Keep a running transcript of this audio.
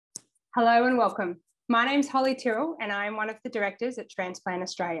Hello and welcome. My name's Holly Tyrrell and I am one of the directors at Transplant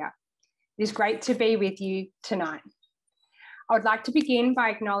Australia. It is great to be with you tonight. I would like to begin by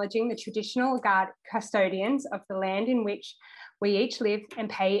acknowledging the traditional custodians of the land in which we each live and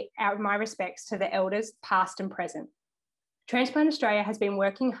pay my respects to the elders past and present. Transplant Australia has been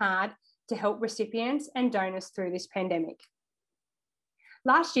working hard to help recipients and donors through this pandemic.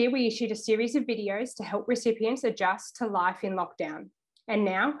 Last year, we issued a series of videos to help recipients adjust to life in lockdown. And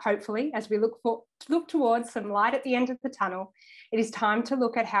now, hopefully, as we look towards some light at the end of the tunnel, it is time to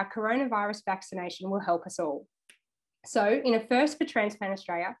look at how coronavirus vaccination will help us all. So, in a first for Transplant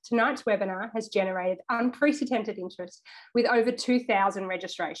Australia, tonight's webinar has generated unprecedented interest with over 2,000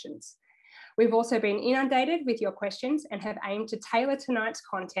 registrations. We've also been inundated with your questions and have aimed to tailor tonight's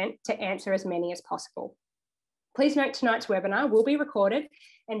content to answer as many as possible. Please note tonight's webinar will be recorded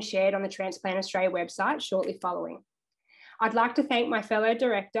and shared on the Transplant Australia website shortly following. I'd like to thank my fellow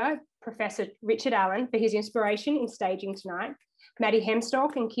director, Professor Richard Allen, for his inspiration in staging tonight, Maddie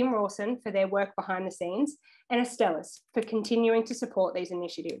Hemstock and Kim Rawson for their work behind the scenes, and Estellis for continuing to support these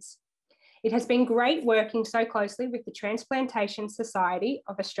initiatives. It has been great working so closely with the Transplantation Society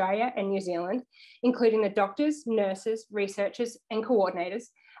of Australia and New Zealand, including the doctors, nurses, researchers, and coordinators,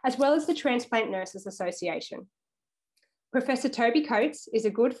 as well as the Transplant Nurses Association. Professor Toby Coates is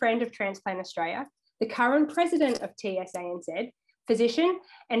a good friend of Transplant Australia, the current president of TSANZ, physician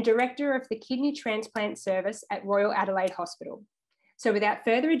and director of the Kidney Transplant Service at Royal Adelaide Hospital. So without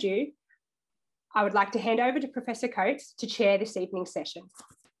further ado, I would like to hand over to Professor Coates to chair this evening's session.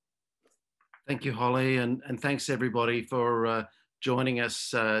 Thank you, Holly, and thanks everybody for joining us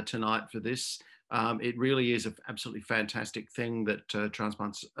tonight for this. It really is an absolutely fantastic thing that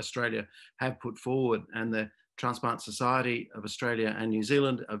Transplant Australia have put forward, and the Transplant Society of Australia and New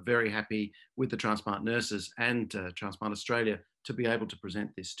Zealand are very happy with the transplant nurses and Transplant Australia to be able to present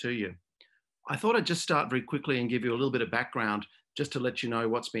this to you. I thought I'd just start very quickly and give you a little bit of background just to let you know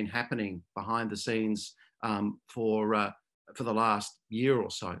what's been happening behind the scenes for the last year or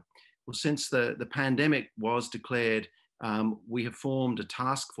so. Well, since the pandemic was declared, we have formed a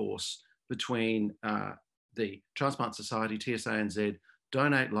task force between the Transplant Society, TSANZ,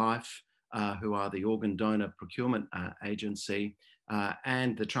 Donate Life, who are the organ donor procurement agency,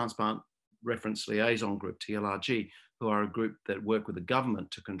 and the Transplant Reference Liaison Group, TLRG, who are a group that work with the government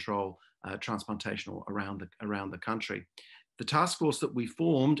to control transplantation around the country. The task force that we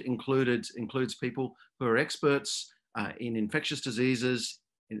formed includes people who are experts in infectious diseases,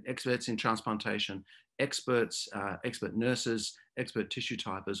 experts in transplantation, expert nurses, expert tissue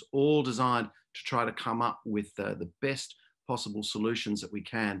typers, all designed to try to come up with the best possible solutions that we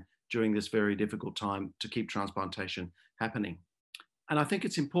can during this very difficult time to keep transplantation happening. And I think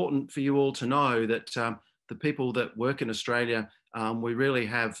it's important for you all to know that the people that work in Australia, we really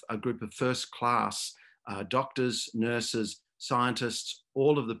have a group of first class doctors, nurses, scientists,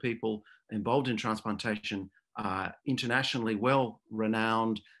 all of the people involved in transplantation are internationally well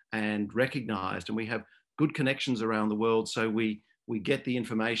renowned and recognized, and we have good connections around the world, so we get the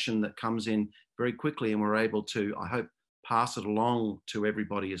information that comes in very quickly, and we're able to, I hope, pass it along to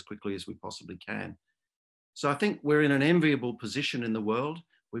everybody as quickly as we possibly can. So I think we're in an enviable position in the world.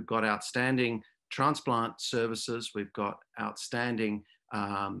 We've got outstanding transplant services, we've got outstanding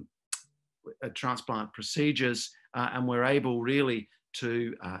transplant procedures, and we're able really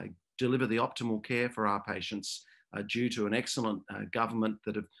to deliver the optimal care for our patients due to an excellent government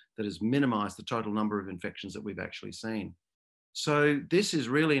that has minimized the total number of infections that we've actually seen. So this is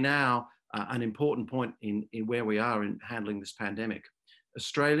really now an important point in where we are in handling this pandemic.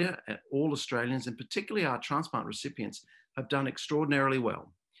 Australia, all Australians, and particularly our transplant recipients, have done extraordinarily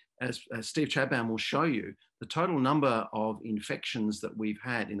well. As Steve Chadban will show you, the total number of infections that we've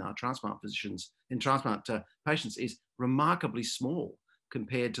had in our transplant patients is remarkably small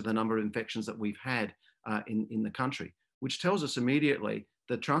compared to the number of infections that we've had in the country, which tells us immediately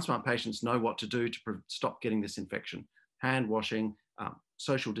that transplant patients know what to do to stop getting this infection. Hand washing,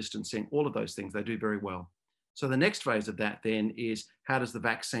 social distancing, all of those things, they do very well. So the next phase of that then is, how does the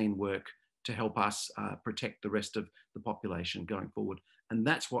vaccine work to help us protect the rest of the population going forward? And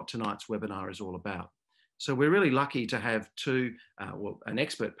that's what tonight's webinar is all about. So we're really lucky to have an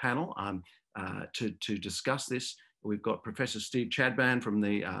expert panel to discuss this. We've got Professor Steve Chadban from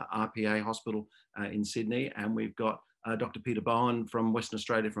the RPA Hospital in Sydney, and we've got Dr. Peter Bowen from Western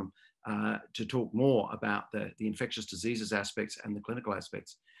Australia to talk more about the infectious diseases aspects and the clinical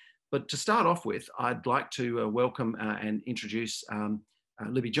aspects. But to start off with, I'd like to welcome and introduce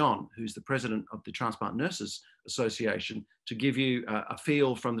Libby John, who's the president of the Transplant Nurses Association, to give you a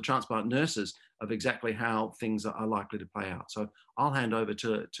feel from the transplant nurses of exactly how things are likely to play out. So I'll hand over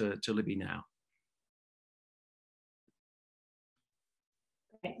to Libby now.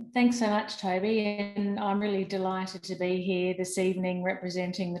 Thanks so much, Toby, and I'm really delighted to be here this evening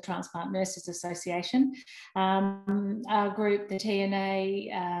representing the Transplant Nurses Association. Our group, the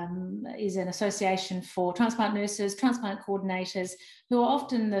TNA, is an association for transplant nurses, transplant coordinators, who are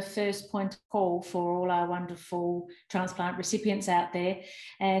often the first point of call for all our wonderful transplant recipients out there.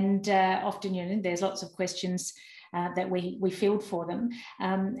 And often, you know, there's lots of questions that we field for them.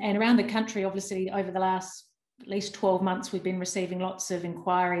 And around the country, obviously, over the last at least 12 months, we've been receiving lots of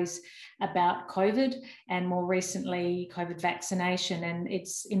inquiries about COVID and more recently COVID vaccination. And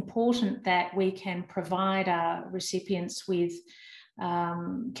it's important that we can provide our recipients with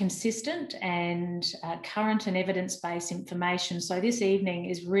consistent and current and evidence-based information. So this evening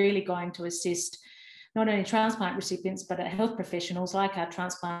is really going to assist not only transplant recipients, but health professionals like our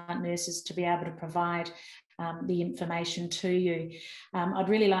transplant nurses to be able to provide the information to you. I'd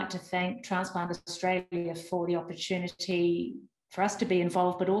really like to thank Transplant Australia for the opportunity for us to be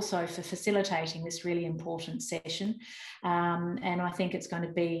involved, but also for facilitating this really important session. And I think it's going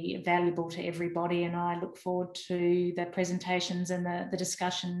to be valuable to everybody, and I look forward to the presentations and the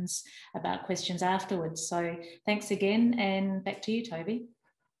discussions about questions afterwards. So thanks again, and back to you, Toby.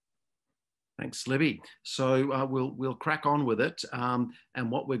 Thanks, Libby. So we'll crack on with it.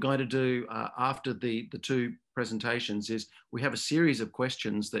 And what we're going to do after the two presentations is we have a series of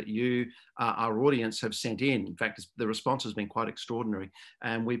questions that you, our audience, have sent in. In fact, the response has been quite extraordinary,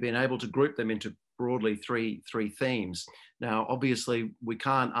 and we've been able to group them into broadly three themes. Now, obviously, we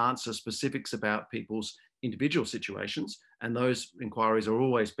can't answer specifics about people's individual situations, and those inquiries are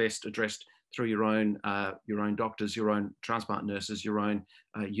always best addressed through your own doctors, your own transplant nurses, your own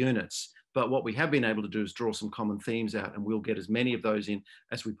units. But what we have been able to do is draw some common themes out, and we'll get as many of those in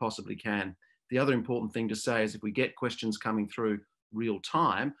as we possibly can. The other important thing to say is if we get questions coming through real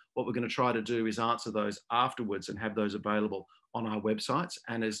time, what we're going to try to do is answer those afterwards and have those available on our websites.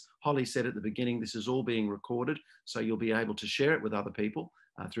 And as Holly said at the beginning, this is all being recorded, so you'll be able to share it with other people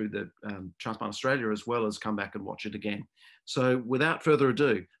through the Transplant Australia, as well as come back and watch it again. So without further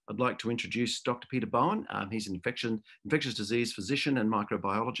ado, I'd like to introduce Dr. Peter Bowen. He's an infectious disease physician and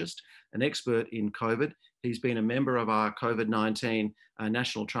microbiologist, an expert in COVID. He's been a member of our COVID-19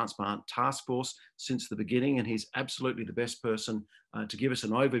 National Transplant Task Force since the beginning, and he's absolutely the best person to give us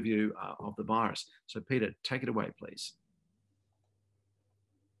an overview of the virus. So Peter, take it away, please.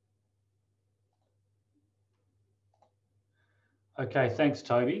 Okay, thanks,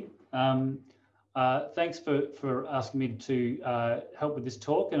 Toby. Thanks for asking me to help with this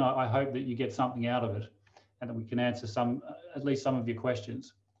talk, and I hope that you get something out of it and that we can answer at least some of your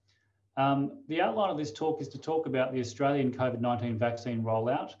questions. The outline of this talk is to talk about the Australian COVID-19 vaccine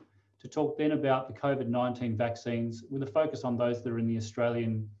rollout, to talk then about the COVID-19 vaccines with a focus on those that are in the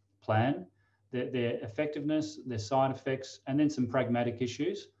Australian plan, their effectiveness, their side effects, and then some pragmatic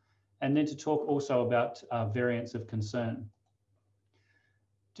issues, and then to talk also about variants of concern.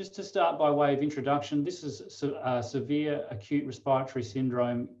 Just to start by way of introduction, this is severe acute respiratory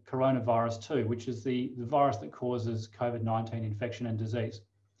syndrome coronavirus 2, which is the virus that causes COVID-19 infection and disease.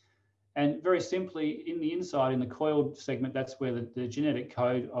 And very simply, in the inside, in the coiled segment, that's where the genetic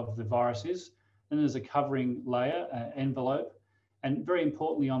code of the virus is. Then there's a covering layer, envelope. And very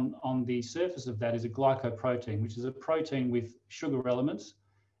importantly, on the surface of that is a glycoprotein, which is a protein with sugar elements.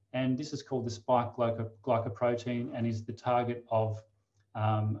 And this is called the spike glycoprotein and is the target of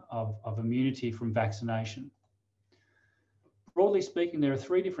immunity from vaccination. Broadly speaking, there are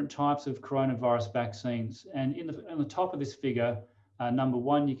three different types of coronavirus vaccines. And on the top of this figure, number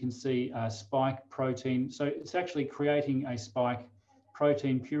one, you can see spike protein. So it's actually creating a spike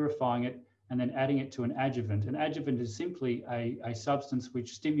protein, purifying it, and then adding it to an adjuvant. An adjuvant is simply a substance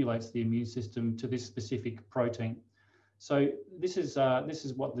which stimulates the immune system to this specific protein. So this is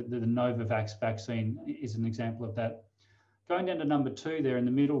what the Novavax vaccine is an example of that. Going down to number two there in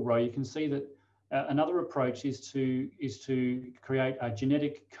the middle row, you can see that another approach is to create a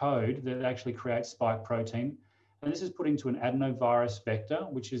genetic code that actually creates spike protein. And this is put into an adenovirus vector,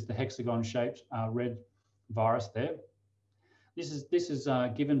 which is the hexagon-shaped red virus there. This is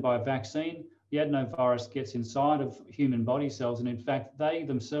given by vaccine. The adenovirus gets inside of human body cells, and in fact, they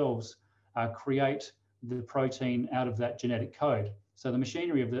themselves create the protein out of that genetic code. So the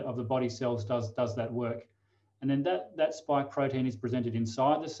machinery of the body cells does that work. And then that spike protein is presented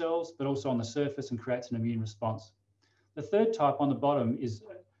inside the cells, but also on the surface, and creates an immune response. The third type on the bottom is,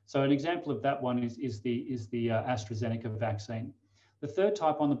 so an example of that one is the AstraZeneca vaccine. The third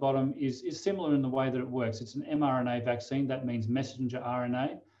type on the bottom is similar in the way that it works. It's an mRNA vaccine. That means messenger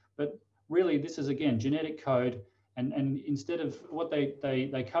RNA. But really, this is, again, genetic code. And instead of what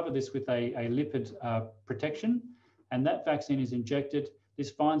they cover this with a lipid protection, and that vaccine is injected. This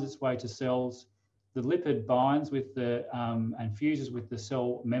finds its way to cells. The lipid binds with and fuses with the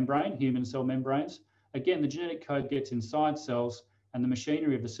cell membrane, human cell membranes. Again, the genetic code gets inside cells, and the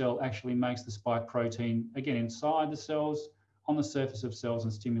machinery of the cell actually makes the spike protein, again, inside the cells, on the surface of cells,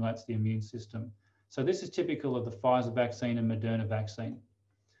 and stimulates the immune system. So this is typical of the Pfizer vaccine and Moderna vaccine.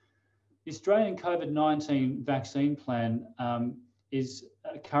 The Australian COVID-19 vaccine plan is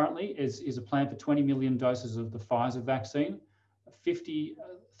currently a plan for 20 million doses of the Pfizer vaccine,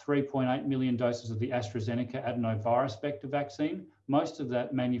 53.8 million doses of the AstraZeneca adenovirus vector vaccine, most of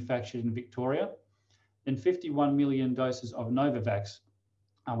that manufactured in Victoria, and 51 million doses of Novavax,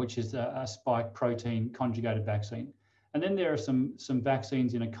 which is a spike protein conjugated vaccine. And then there are some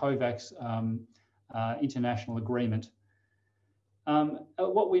vaccines in a COVAX international agreement.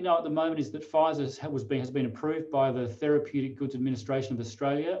 What we know at the moment is that Pfizer has been approved by the Therapeutic Goods Administration of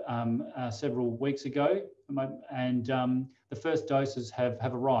Australia several weeks ago, and the first doses have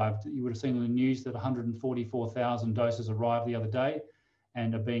arrived. You would have seen in the news that 144,000 doses arrived the other day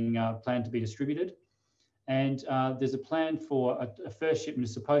and are being planned to be distributed. And there's a plan for a first shipment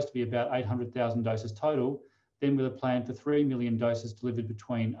is supposed to be about 800,000 doses total, then with a plan for 3 million doses delivered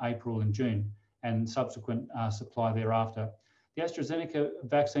between April and June, and subsequent supply thereafter. The AstraZeneca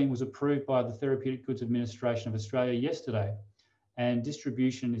vaccine was approved by the Therapeutic Goods Administration of Australia yesterday, and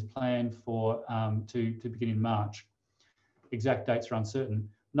distribution is planned for to begin in March. Exact dates are uncertain.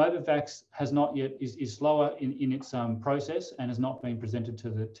 Novavax has not yet is slower in its process and has not been presented to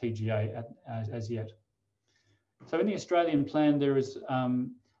the TGA as yet. So in the Australian plan, there is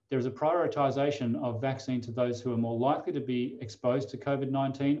a prioritisation of vaccine to those who are more likely to be exposed to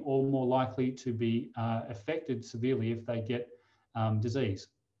COVID-19 or more likely to be affected severely if they get disease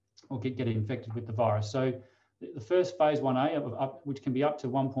or get infected with the virus. So the first phase 1A, which can be up to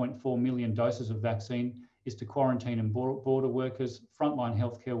 1.4 million doses of vaccine, is to quarantine and border workers, frontline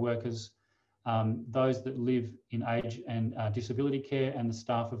healthcare workers, those that live in aged and disability care, and the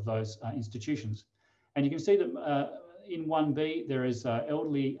staff of those institutions. And you can see that in 1B, there is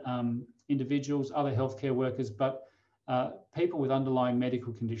elderly individuals, other healthcare workers, but people with underlying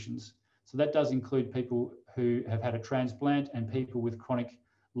medical conditions. So that does include people who have had a transplant and people with chronic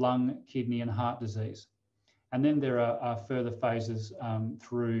lung, kidney and heart disease. And then there are further phases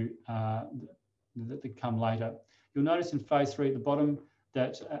through that come later. You'll notice in phase 3 at the bottom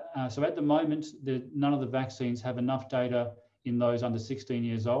that, so at the moment, none of the vaccines have enough data in those under 16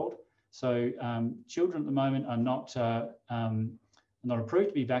 years old. So children at the moment are not approved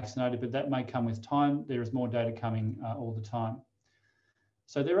to be vaccinated, but that may come with time. There is more data coming all the time.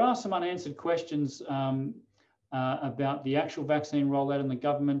 So there are some unanswered questions about the actual vaccine rollout, and the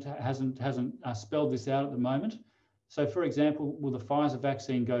government hasn't spelled this out at the moment. So for example, will the Pfizer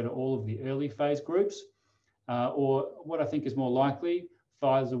vaccine go to all of the early phase groups? Or what I think is more likely,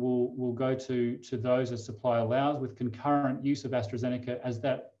 Pfizer will go to those as supply allows, with concurrent use of AstraZeneca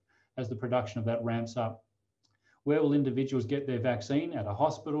as the production of that ramps up. Where will individuals get their vaccine? At a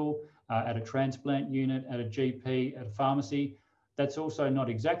hospital, at a transplant unit, at a GP, at a pharmacy? That's also not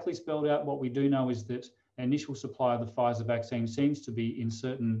exactly spelled out. What we do know is that initial supply of the Pfizer vaccine seems to be in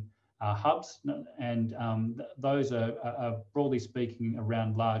certain hubs, and those are broadly speaking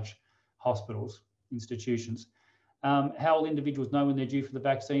around large hospitals, institutions. How will individuals know when they're due for the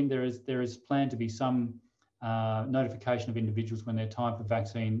vaccine? There is planned to be some notification of individuals when their time for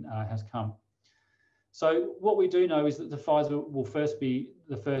vaccine has come. So what we do know is that the Pfizer will first be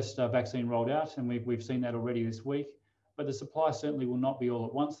the first vaccine rolled out, and we've seen that already this week. But the supply certainly will not be all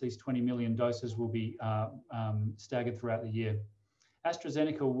at once. These 20 million doses will be staggered throughout the year.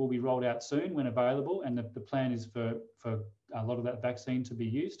 AstraZeneca will be rolled out soon when available, and the plan is for a lot of that vaccine to be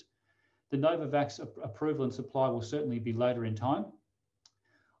used. The Novavax approval and supply will certainly be later in time.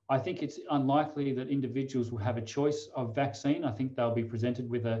 I think it's unlikely that individuals will have a choice of vaccine. I think they'll be presented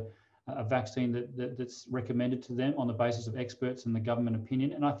with a vaccine that's recommended to them on the basis of experts and the government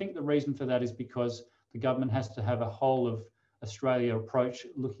opinion. And I think the reason for that is because the government has to have a whole of Australia approach,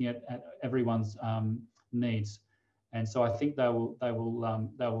 looking at everyone's needs. And so I think they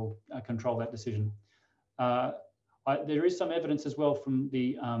will control that decision. There is some evidence as well from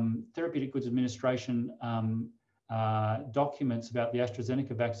the Therapeutic Goods Administration documents about the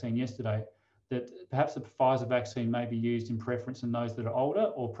AstraZeneca vaccine yesterday, that perhaps the Pfizer vaccine may be used in preference in those that are older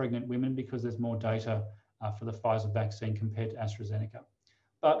or pregnant women, because there's more data for the Pfizer vaccine compared to AstraZeneca.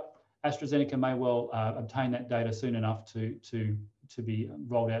 But AstraZeneca may well obtain that data soon enough to to be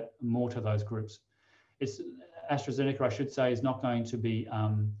rolled out more to those groups. It's AstraZeneca, I should say, is not going to be,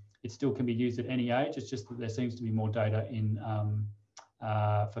 it still can be used at any age. It's just that there seems to be more data in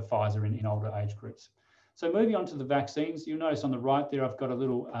for Pfizer in older age groups. So moving on to the vaccines, you'll notice on the right there, I've got a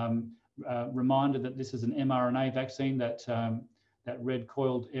little reminder that this is an mRNA vaccine, that red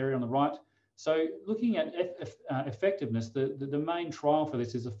coiled area on the right. So looking at effectiveness, the main trial for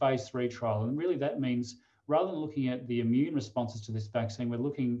this is a phase 3 trial. And really that means rather than looking at the immune responses to this vaccine, we're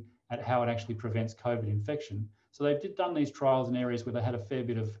looking at how it actually prevents COVID infection. So they've done these trials in areas where they had a fair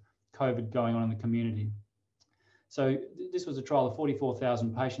bit of COVID going on in the community. So this was a trial of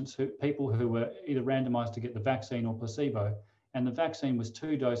 44,000 patients, people who were either randomized to get the vaccine or placebo. And the vaccine was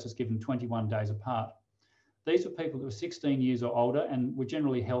 2 doses given 21 days apart. These were people that were 16 years or older and were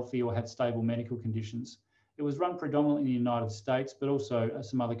generally healthy or had stable medical conditions. It was run predominantly in the United States, but also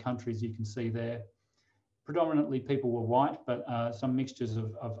some other countries you can see there. Predominantly people were white, but some mixtures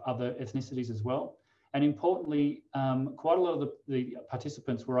of other ethnicities as well. And importantly, quite a lot of the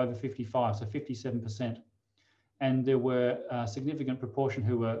participants were over 55, so 57%. And there were a significant proportion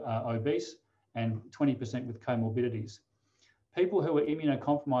who were obese and 20% with comorbidities. People who were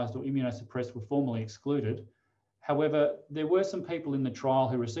immunocompromised or immunosuppressed were formally excluded. However, there were some people in the trial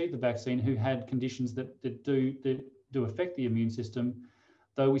who received the vaccine who had conditions that do affect the immune system,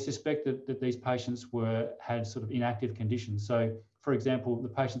 though we suspect that these patients had sort of inactive conditions. So, for example, the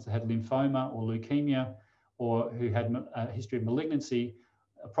patients that had lymphoma or leukemia or who had a history of malignancy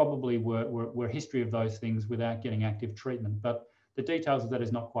probably were a history of those things without getting active treatment. But the details of that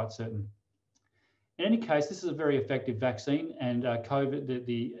is not quite certain. In any case, this is a very effective vaccine, and COVID,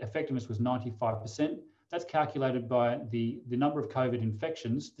 the effectiveness was 95%. That's calculated by the number of COVID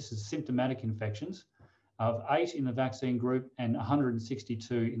infections. This is symptomatic infections of 8 in the vaccine group and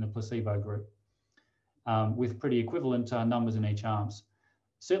 162 in the placebo group, with pretty equivalent numbers in each arms.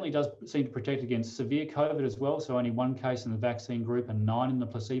 Certainly does seem to protect against severe COVID as well, so only 1 case in the vaccine group and 9 in the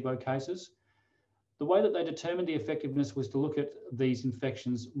placebo cases. The way that they determined the effectiveness was to look at these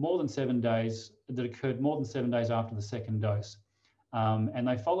infections more than 7 days, that occurred more than 7 days after the second dose. And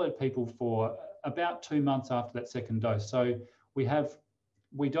they followed people for about 2 months after that second dose. So we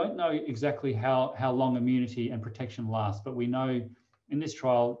don't know exactly how long immunity and protection lasts, but we know in this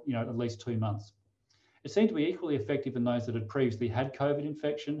trial, at least 2 months. It seemed to be equally effective in those that had previously had COVID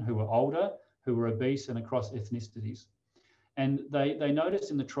infection, who were older, who were obese, and across ethnicities. And they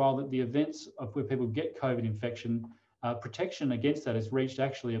noticed in the trial that the events of where people get COVID infection, protection against that is reached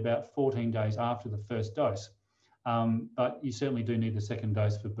actually about 14 days after the first dose. But you certainly do need the second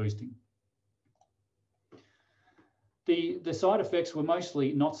dose for boosting. The side effects were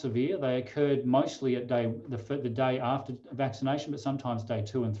mostly not severe. They occurred mostly at the day after vaccination, but sometimes day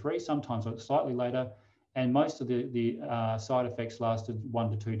 2 and 3, sometimes slightly later. And most of the side effects lasted 1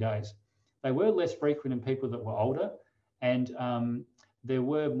 to 2 days. They were less frequent in people that were older, and there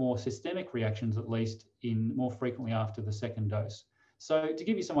were more systemic reactions, at least, more frequently after the second dose. So to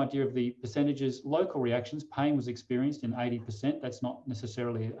give you some idea of the percentages, local reactions, pain was experienced in 80%. That's not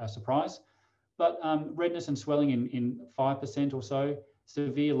necessarily a surprise, but redness and swelling in 5% or so,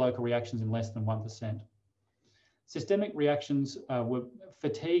 severe local reactions in less than 1%. Systemic reactions were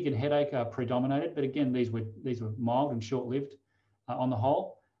fatigue and headache predominated, but again, these were mild and short-lived on the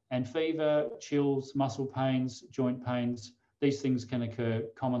whole. And fever, chills, muscle pains, joint pains, these things can occur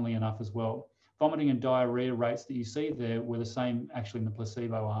commonly enough as well. Vomiting and diarrhea rates that you see there were the same actually in the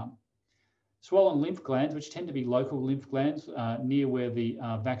placebo arm. Swollen lymph glands, which tend to be local lymph glands near where the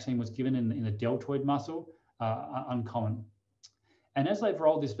vaccine was given in the deltoid muscle, are uncommon. And as they've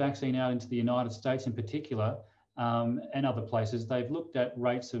rolled this vaccine out into the United States in particular, and other places, they've looked at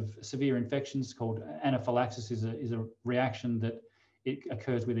rates of severe infections called anaphylaxis is a reaction that it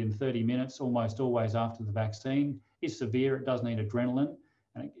occurs within 30 minutes, almost always after the vaccine. It's severe, it does need adrenaline,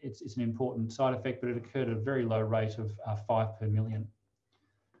 and it's an important side effect, but it occurred at a very low rate of 5 per million.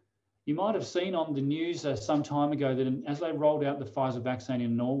 You might have seen on the news some time ago that as they rolled out the Pfizer vaccine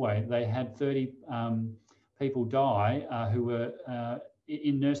in Norway, they had 30 people die who were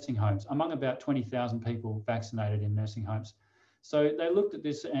in nursing homes, among about 20,000 people vaccinated in nursing homes. So they looked at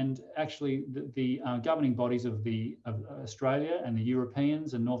this, and actually the governing bodies of Australia and the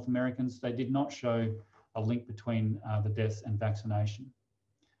Europeans and North Americans, they did not show a link between the deaths and vaccination.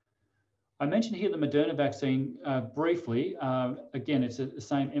 I mentioned here the Moderna vaccine briefly. Again, it's the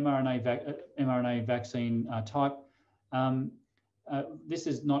same mRNA vaccine type. This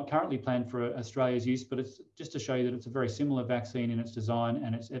is not currently planned for Australia's use, but it's just to show you that it's a very similar vaccine in its design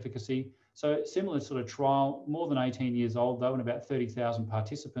and its efficacy. So similar sort of trial, more than 18 years old though, and about 30,000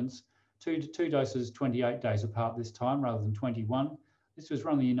 participants, two doses 28 days apart this time rather than 21. This was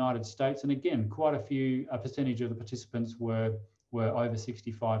run in the United States, and again, quite a few percentage of the participants were over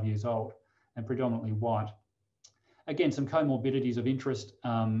 65 years old and predominantly white. Again, some comorbidities of interest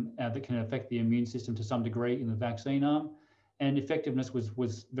that can affect the immune system to some degree in the vaccine arm, and effectiveness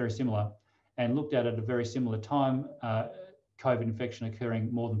was very similar and looked at a very similar time, COVID infection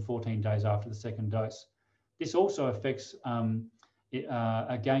occurring more than 14 days after the second dose. This also affects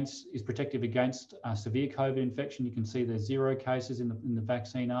is protective against severe COVID infection. You can see there's 0 cases in the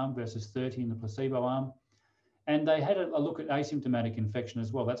vaccine arm versus 30 in the placebo arm. And they had a look at asymptomatic infection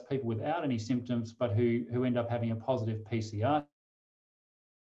as well. That's people without any symptoms, but who end up having a positive PCR.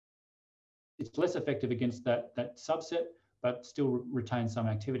 It's less effective against that subset, but still retains some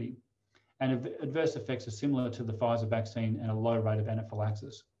activity. And adverse effects are similar to the Pfizer vaccine and a low rate of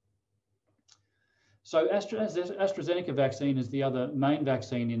anaphylaxis. So AstraZeneca vaccine is the other main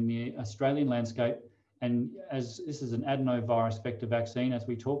vaccine in the Australian landscape. And as this is an adenovirus vector vaccine, as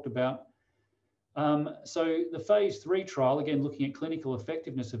we talked about. So the phase 3 trial, again, looking at clinical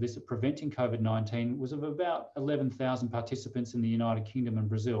effectiveness of this at preventing COVID-19, was of about 11,000 participants in the United Kingdom and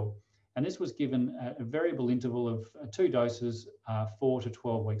Brazil. And this was given at a variable interval of 2 doses, 4 to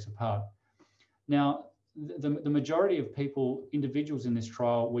 12 weeks apart. Now, the majority of people, individuals in this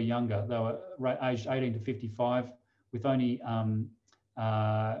trial, were younger. They were aged 18 to 55, with only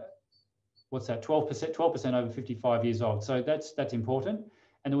 12% over 55 years old. So that's important.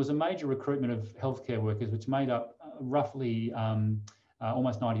 And there was a major recruitment of healthcare workers, which made up roughly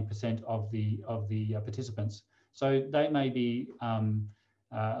almost 90% of the participants. So they may be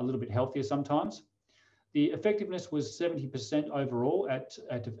a little bit healthier sometimes. The effectiveness was 70% overall at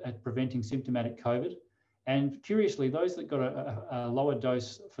preventing symptomatic COVID. And curiously, those that got a lower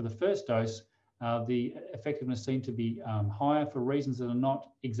dose for the first dose, the effectiveness seemed to be higher for reasons that are not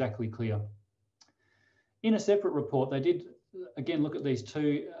exactly clear. In a separate report, they did again look at these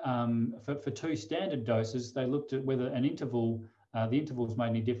two, for 2 standard doses. They looked at whether an interval, the intervals made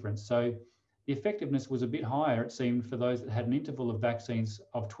any difference. So the effectiveness was a bit higher, it seemed, for those that had an interval of vaccines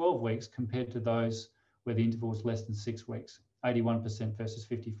of 12 weeks compared to those where the interval was less than 6 weeks, 81% versus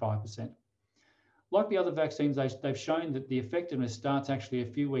 55%. Like the other vaccines, they've shown that the effectiveness starts actually a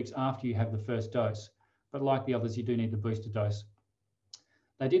few weeks after you have the first dose. But like the others, you do need the booster dose.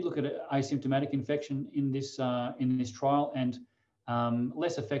 They did look at asymptomatic infection in this trial, and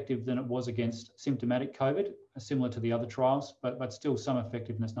less effective than it was against symptomatic COVID, similar to the other trials, but still some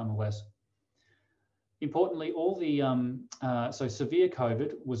effectiveness nonetheless. Importantly, all the so severe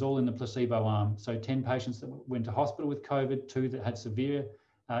COVID was all in the placebo arm. So 10 patients that went to hospital with COVID, 2 that had severe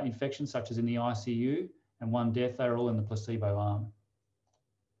infections, such as in the ICU, and 1 death. They were all in the placebo arm.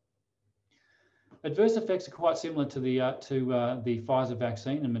 Adverse effects are quite similar to the Pfizer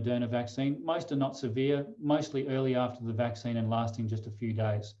vaccine and Moderna vaccine. Most are not severe, mostly early after the vaccine and lasting just a few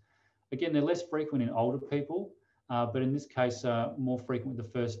days. Again, they're less frequent in older people, but in this case, more frequent with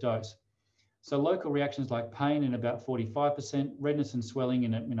the first dose. So local reactions like pain in about 45%, redness and swelling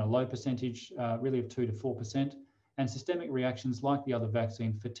in a low percentage, really of 2 to 4%, and systemic reactions like the other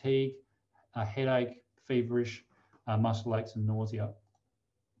vaccine, fatigue, headache, feverish, muscle aches and nausea.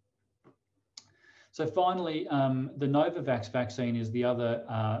 So finally, the Novavax vaccine is the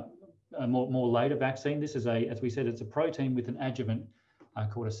other more later vaccine. This is as we said, it's a protein with an adjuvant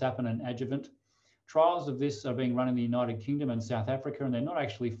called a saponin adjuvant. Trials of this are being run in the United Kingdom and South Africa, and they're not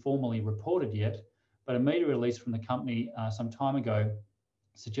actually formally reported yet, but a media release from the company some time ago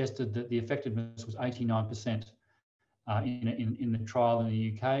suggested that the effectiveness was 89% in the trial in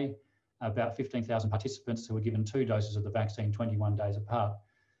the UK, about 15,000 participants who were given 2 doses of the vaccine 21 days apart.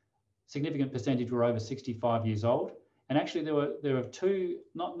 Significant percentage were over 65 years old. And actually there were 2,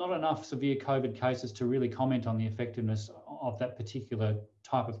 not enough severe COVID cases to really comment on the effectiveness of that particular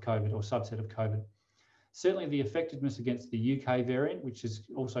type of COVID or subset of COVID. Certainly the effectiveness against the UK variant, which is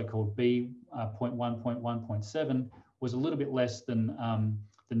also called B.1.1.7, was a little bit less than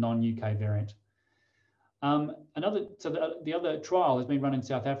the non-UK variant. The other trial has been run in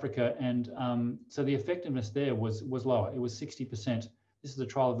South Africa, and so the effectiveness there was lower. It was 60%. This is a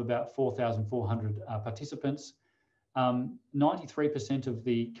trial of about 4,400 participants. 93% of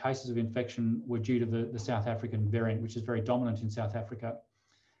the cases of infection were due to the South African variant, which is very dominant in South Africa.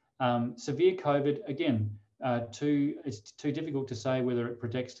 Severe COVID, again, it's too difficult to say whether it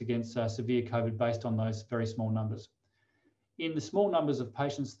protects against severe COVID based on those very small numbers. In the small numbers of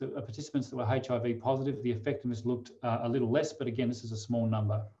participants that were HIV positive, the effectiveness looked a little less, but again, this is a small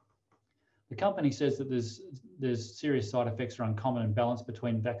number. The company says that there's serious side effects are uncommon and balanced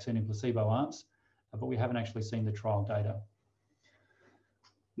between vaccine and placebo arms, but we haven't actually seen the trial data.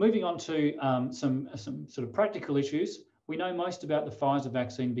 Moving on to some sort of practical issues, We know most about the Pfizer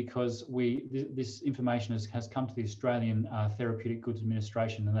vaccine because this information has come to the Australian Therapeutic Goods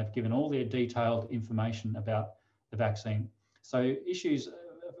Administration, and they've given all their detailed information about the vaccine. So issues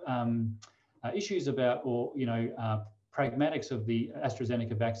about, or pragmatics of the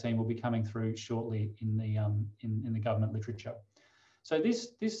AstraZeneca vaccine will be coming through shortly in the government literature. So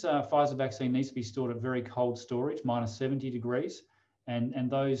this Pfizer vaccine needs to be stored at very cold storage, minus 70 degrees. And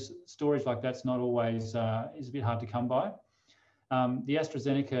those storage like that's not always, is a bit hard to come by. The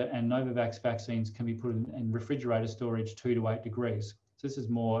AstraZeneca and Novavax vaccines can be put in refrigerator storage 2 to 8 degrees. So this is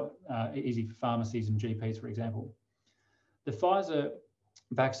more easy for pharmacies and GPs, for example. The Pfizer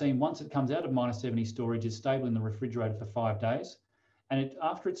vaccine, once it comes out of minus 70 storage, is stable in the refrigerator for 5 days. And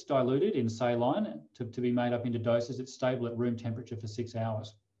after it's diluted in saline to be made up into doses, it's stable at room temperature for 6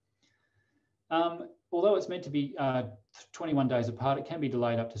 hours. Although it's meant to be 21 days apart, it can be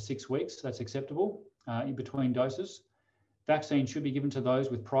delayed up to 6 weeks. That's acceptable in between doses. Vaccine should be given to those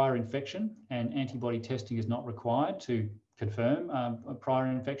with prior infection, and antibody testing is not required to confirm a prior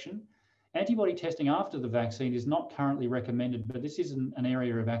infection. Antibody testing after the vaccine is not currently recommended, but this is an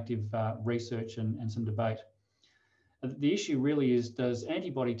area of active research and some debate. The issue really is, does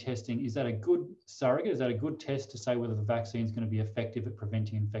antibody testing, is that a good surrogate? Is that a good test to say whether the vaccine is going to be effective at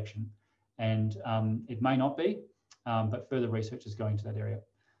preventing infection? And it may not be, but further research is going to that area.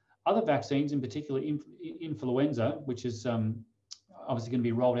 Other vaccines, in particular influenza, which is obviously going to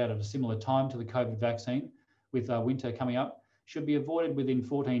be rolled out at a similar time to the COVID vaccine, with winter coming up, should be avoided within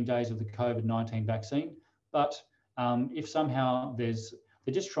 14 days of the COVID-19 vaccine. But if somehow they're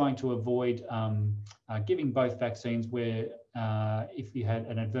just trying to avoid giving both vaccines where if you had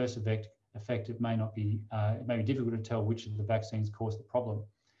an adverse effect, it may not be, it may be difficult to tell which of the vaccines caused the problem.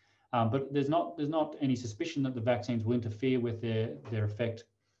 But there's not any suspicion that the vaccines will interfere with their effect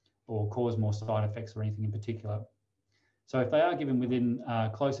or cause more side effects or anything in particular. So if they are given within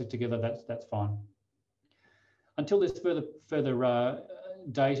closer together, that's fine. Until there's further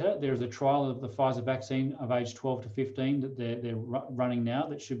data, there is a trial of the Pfizer vaccine of age 12 to 15 that they're running now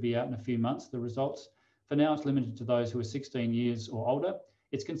that should be out in a few months, the results. For now, it's limited to those who are 16 years or older.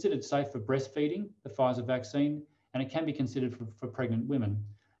 It's considered safe for breastfeeding, the Pfizer vaccine, and it can be considered for pregnant women.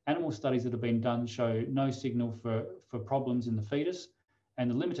 Animal studies that have been done show no signal for problems in the fetus, and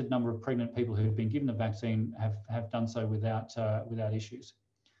the limited number of pregnant people who have been given the vaccine have done so without issues.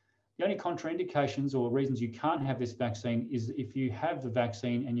 The only contraindications or reasons you can't have this vaccine is if you have the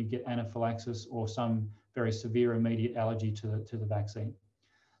vaccine and you get anaphylaxis or some very severe immediate allergy to the vaccine.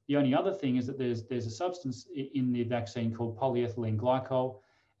 The only other thing is that there's a substance in the vaccine called polyethylene glycol,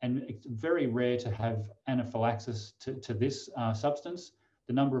 and it's very rare to have anaphylaxis to this substance.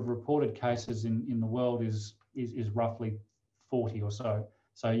 The number of reported cases in the world is roughly 40 or so.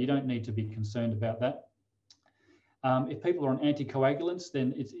 So you don't need to be concerned about that. If people are on anticoagulants,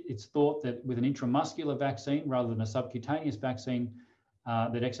 then it's thought that with an intramuscular vaccine rather than a subcutaneous vaccine,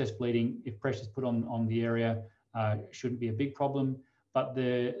 that excess bleeding, if pressure is put on the area, shouldn't be a big problem. But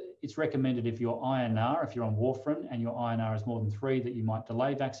it's recommended if you're INR, if you're on warfarin and your INR is more than 3, that you might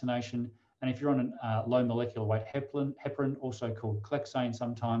delay vaccination. And if you're on a low molecular weight heparin, also called Clexane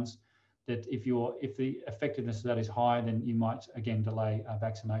sometimes, that if the effectiveness of that is high, then you might again delay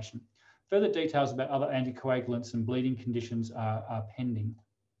vaccination. Further details about other anticoagulants and bleeding conditions are pending.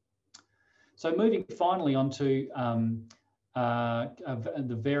 So moving finally on to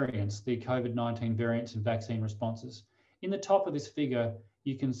the variants, the COVID-19 variants and vaccine responses. In the top of this figure,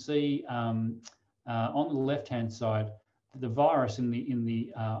 you can see on the left-hand side, the virus in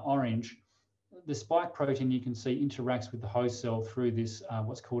the orange, the spike protein you can see interacts with the host cell through this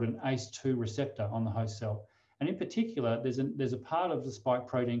what's called an ACE2 receptor on the host cell. And in particular, there's a part of the spike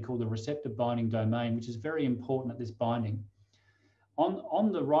protein called the receptor binding domain, which is very important at this binding.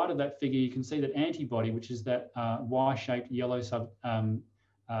 On the right of that figure, you can see that antibody, which is that Y-shaped yellow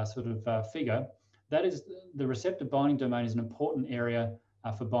figure, that is the receptor binding domain is an important area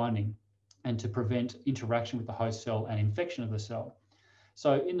for binding and to prevent interaction with the host cell and infection of the cell.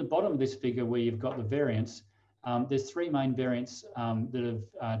 So in the bottom of this figure where you've got the variants, there's 3 main variants that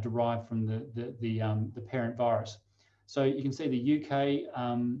have derived from the parent virus. So you can see the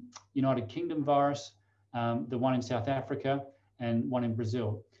UK, United Kingdom virus, the one in South Africa, and one in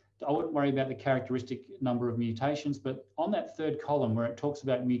Brazil. I wouldn't worry about the characteristic number of mutations, but on that third column where it talks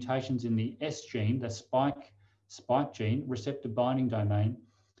about mutations in the S gene, the spike gene, receptor binding domain,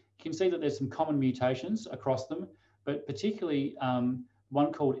 you can see that there's some common mutations across them, but particularly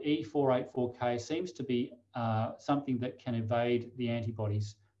one called E484K seems to be something that can evade the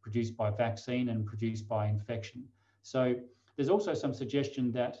antibodies produced by vaccine and produced by infection. So there's also some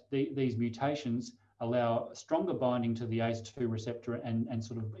suggestion that these mutations allow stronger binding to the ACE2 receptor and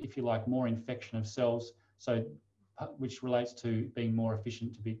sort of, if you like, more infection of cells, so which relates to being more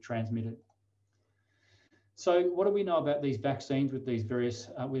efficient to be transmitted. So what do we know about these vaccines with these various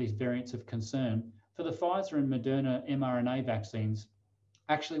variants of concern? For the Pfizer and Moderna mRNA vaccines,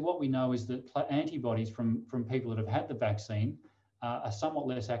 actually what we know is that antibodies from people that have had the vaccine are somewhat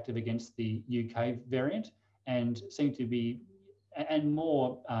less active against the UK variant and seem to be, and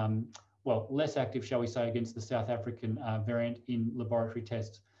more, well, less active, shall we say, against the South African variant in laboratory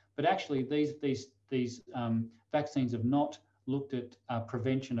tests. But actually these vaccines have not looked at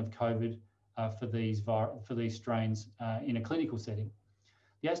prevention of COVID for these strains in a clinical setting.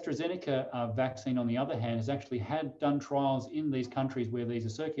 The AstraZeneca vaccine, on the other hand, has actually done trials in these countries where these are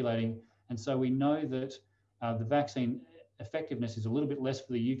circulating. And so we know that the vaccine effectiveness is a little bit less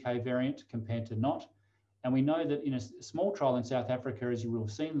for the UK variant compared to not. And we know that in a small trial in South Africa, as you will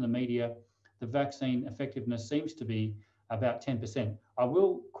have seen in the media, the vaccine effectiveness seems to be about 10%. I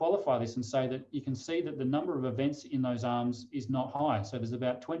will qualify this and say that you can see that the number of events in those arms is not high. So there's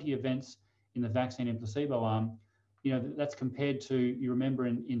about 20 events in the vaccine and placebo arm. You know, that's compared to, you remember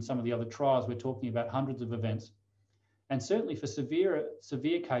in some of the other trials, we're talking about hundreds of events. And certainly for severe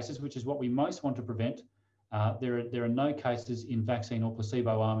cases, which is what we most want to prevent, there are no cases in vaccine or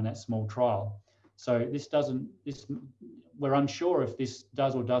placebo arm in that small trial. So we're unsure if this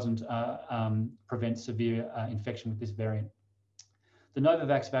does or doesn't prevent severe infection with this variant. The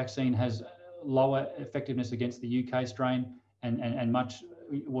Novavax vaccine has lower effectiveness against the UK strain and much,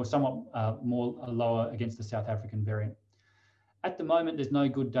 or somewhat more lower against the South African variant. At the moment, there's no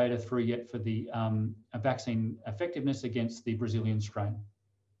good data through yet for the vaccine effectiveness against the Brazilian strain.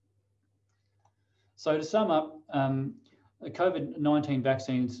 So to sum up, the COVID-19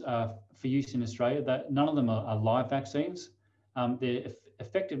 vaccines for use in Australia, none of them are live vaccines. Their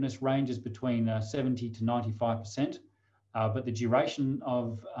effectiveness ranges between 70 to 95%, but the duration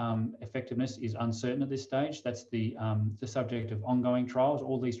of effectiveness is uncertain at this stage. That's the subject of ongoing trials.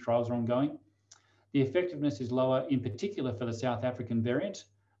 All these trials are ongoing. The effectiveness is lower, in particular for the South African variant,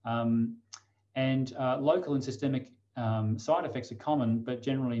 and local and systemic side effects are common, but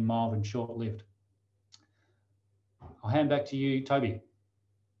generally mild and short-lived. I'll hand back to you, Toby.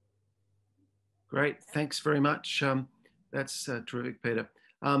 Great, thanks very much. That's terrific, Peter.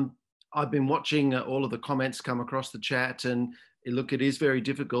 I've been watching all of the comments come across the chat, and look, it is very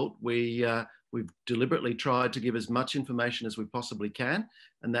difficult. We've deliberately tried to give as much information as we possibly can,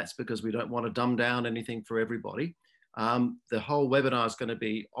 and that's because we don't want to dumb down anything for everybody. The whole webinar is going to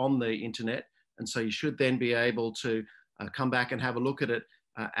be on the internet, and so you should then be able to come back and have a look at it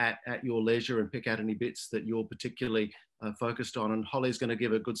at your leisure and pick out any bits that you're particularly focused on. And Holly's going to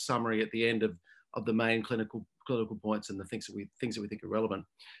give a good summary at the end of the main clinical points and the things that we think are relevant.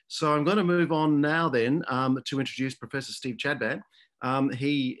 So I'm going to move on now then to introduce Professor Steve Chadban.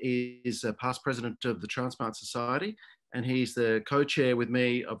 He is a past president of the Transplant Society, and he's the co-chair with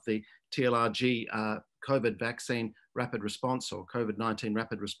me of the TLRG COVID vaccine rapid response, or COVID-19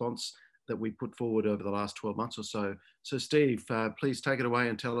 rapid response, that we put forward over the last 12 months or so. So Steve, please take it away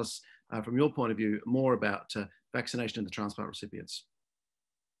and tell us from your point of view more about vaccination in the transplant recipients.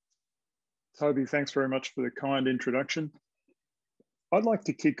 Toby, thanks very much for the kind introduction. I'd like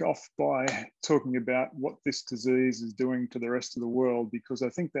to kick off by talking about what this disease is doing to the rest of the world, because I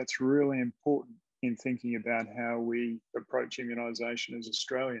think that's really important in thinking about how we approach immunisation as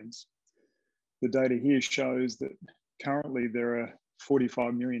Australians. The data here shows that currently there are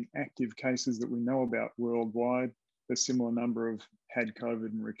 45 million active cases that we know about worldwide. A similar number have had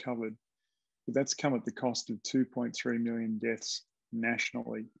COVID and recovered, but that's come at the cost of 2.3 million deaths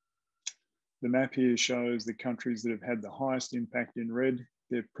nationally. The map here shows the countries that have had the highest impact in red.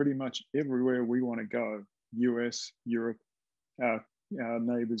 They're pretty much everywhere we want to go: US, Europe, our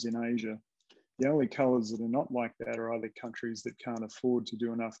neighbours in Asia. The only colours that are not like that are other countries that can't afford to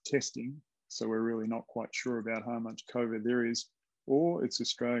do enough testing, so we're really not quite sure about how much COVID there is, or it's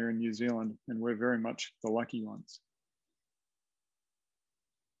Australia and New Zealand, and we're very much the lucky ones.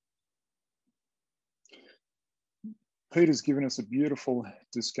 Peter's given us a beautiful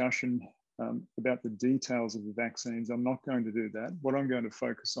discussion about the details of the vaccines. I'm not going to do that. What I'm going to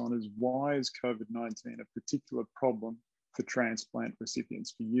focus on is, why is COVID-19 a particular problem for transplant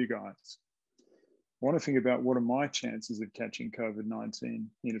recipients, for you guys? I want to think about, what are my chances of catching COVID-19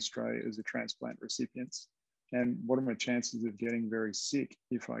 in Australia as a transplant recipient? And what are my chances of getting very sick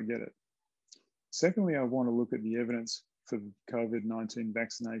if I get it? Secondly, I want to look at the evidence for COVID-19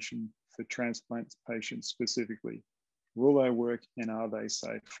 vaccination for transplant patients specifically. Will they work, and are they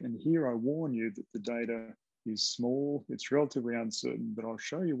safe? And here I warn you that the data is small, it's relatively uncertain, but I'll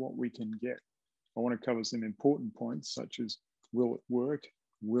show you what we can get I want to cover some important points such as, will it work?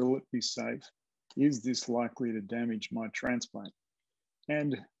 Will it be safe? Is this likely to damage my transplant?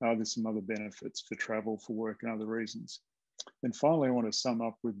 And are there some other benefits for travel, for work and other reasons? And finally, I want to sum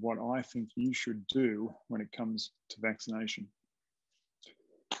up with what I think you should do when it comes to vaccination.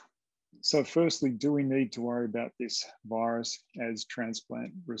 So firstly, do we need to worry about this virus as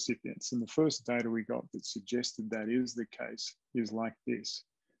transplant recipients? And the first data we got that suggested that is the case is like this.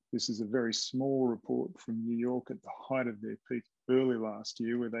 This is a very small report from New York at the height of their peak early last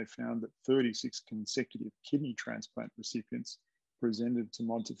year, where they found that 36 consecutive kidney transplant recipients presented to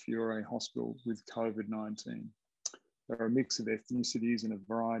Montefiore Hospital with COVID-19. There are a mix of ethnicities and a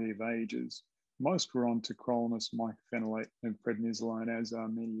variety of ages. Most were on tacrolimus, mycophenolate, and prednisolone, as are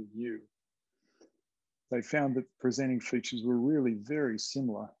many of you. They found that the presenting features were really very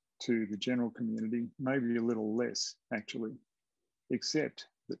similar to the general community, maybe a little less actually, except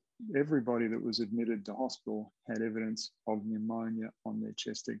that everybody that was admitted to hospital had evidence of pneumonia on their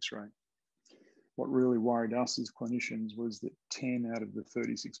chest x-ray. What really worried us as clinicians was that 10 out of the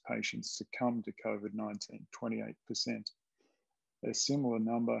 36 patients succumbed to COVID-19, 28%. A similar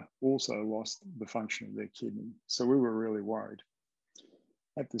number also lost the function of their kidney. So we were really worried.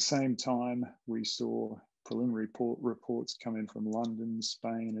 At the same time, we saw preliminary reports come in from London,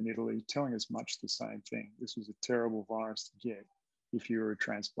 Spain, and Italy telling us much the same thing. This was a terrible virus to get if you were a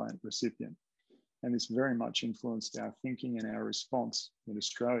transplant recipient. And this very much influenced our thinking and our response in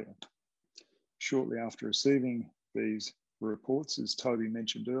Australia. Shortly after receiving these reports, as Toby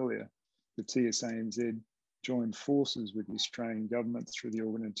mentioned earlier, the TSANZ joined forces with the Australian government through the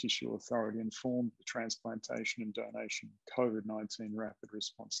Organ and Tissue Authority and formed the Transplantation and Donation COVID-19 Rapid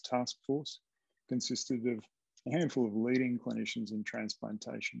Response Task Force, consisted of a handful of leading clinicians in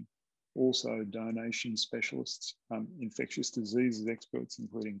transplantation, also donation specialists, infectious diseases experts,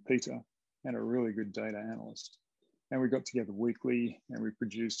 including Peter, and a really good data analyst. And we got together weekly and we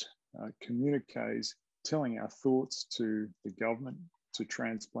produced communiques telling our thoughts to the government, to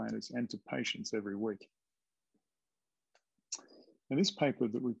transplanters, and to patients every week. And this paper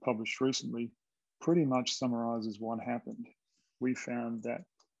that we published recently pretty much summarizes what happened. We found that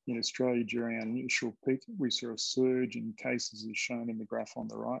in Australia during our initial peak, we saw a surge in cases as shown in the graph on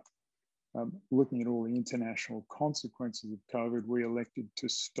the right. Looking at all the international consequences of COVID, we elected to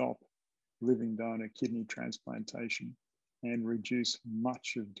stop living donor kidney transplantation and reduce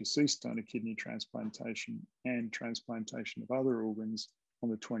much of deceased donor kidney transplantation and transplantation of other organs on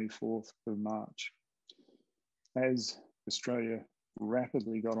the 24th of March. As Australia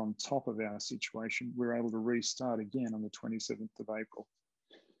rapidly got on top of our situation, we were able to restart again on the 27th of April.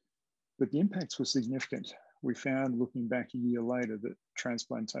 But the impacts were significant. We found, looking back a year later, that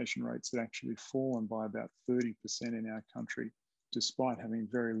transplantation rates had actually fallen by about 30% in our country, despite having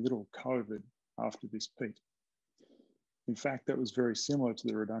very little COVID after this peak. In fact, that was very similar to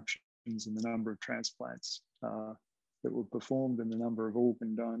the reductions in the number of transplants that were performed and the number of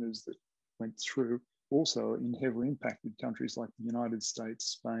organ donors that went through, also in heavily impacted countries like the United States,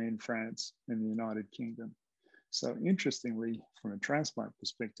 Spain, France, and the United Kingdom. So interestingly, from a transplant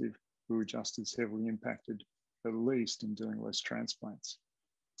perspective, we were just as heavily impacted, at least in doing less transplants.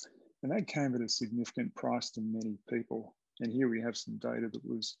 And that came at a significant price to many people. And here we have some data that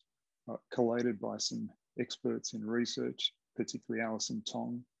was collated by some experts in research, particularly Alison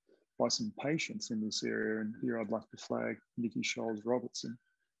Tong, by some patients in this area. And here I'd like to flag Nikki Scholes-Robertson,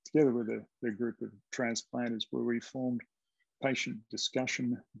 together with a group of transplanters, where we formed patient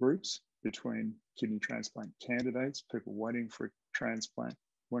discussion groups between kidney transplant candidates, people waiting for a transplant,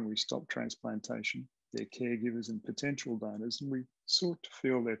 when we stopped transplantation, their caregivers and potential donors, and we sought to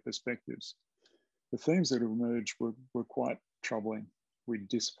feel their perspectives. The themes that emerged were quite troubling. We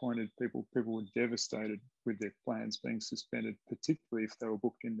disappointed people. People were devastated with their plans being suspended, particularly if they were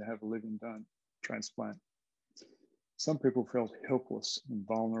booked in to have a living donor transplant. Some people felt helpless and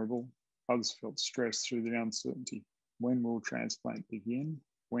vulnerable. Others felt stressed through the uncertainty. When will transplant begin?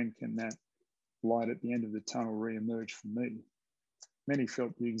 When can that light at the end of the tunnel re-emerge for me? Many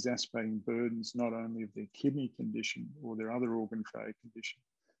felt the exacerbating burdens not only of their kidney condition or their other organ failure condition,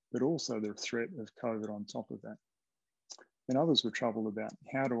 but also the threat of COVID on top of that. And others were troubled about,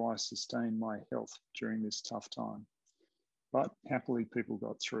 how do I sustain my health during this tough time? But happily, people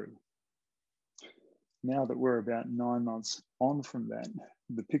got through. Now that we're about 9 months on from that,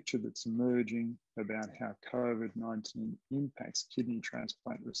 the picture that's emerging about how COVID-19 impacts kidney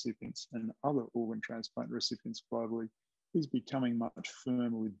transplant recipients and other organ transplant recipients globally is becoming much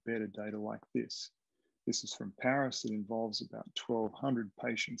firmer with better data like this. This is from Paris. It involves about 1,200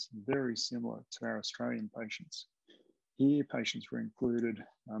 patients, very similar to our Australian patients. Here, patients were included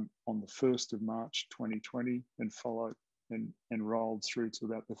on the 1st of March 2020 and followed and enrolled through to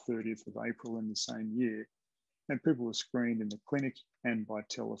about the 30th of April in the same year. And people were screened in the clinic and by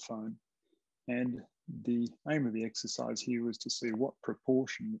telephone. And the aim of the exercise here was to see what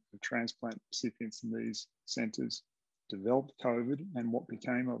proportion of transplant recipients in these centres developed COVID and what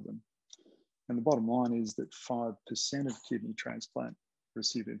became of them. And the bottom line is that 5% of kidney transplant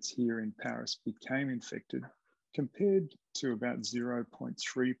recipients here in Paris became infected, compared to about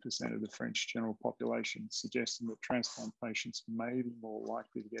 0.3% of the French general population, suggesting that transplant patients may be more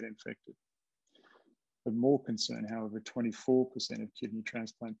likely to get infected. Of more concern, however, 24% of kidney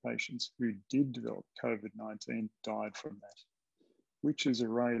transplant patients who did develop COVID-19 died from that, which is a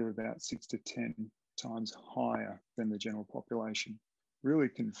rate of about 6 to 10 times higher than the general population, really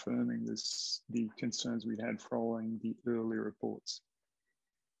confirming the concerns we'd had following the earlier reports.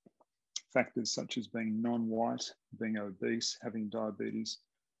 Factors such as being non-white, being obese, having diabetes,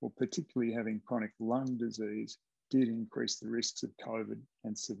 or particularly having chronic lung disease did increase the risks of COVID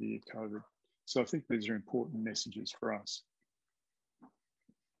and severe COVID. So I think these are important messages for us.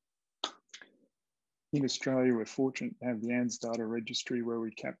 In Australia, we're fortunate to have the ANZ data registry where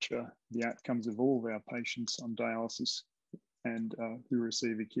we capture the outcomes of all of our patients on dialysis and who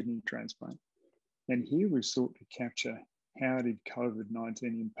receive a kidney transplant. And here we've sought to capture how did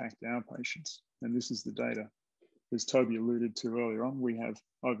COVID-19 impact our patients? And this is the data. As Toby alluded to earlier on, we have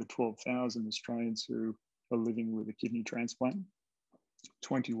over 12,000 Australians who are living with a kidney transplant.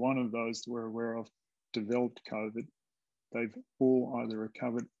 21 of those that we're aware of developed COVID. They've all either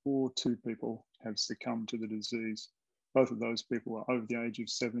recovered or 2 people have succumbed to the disease. Both of those people are over the age of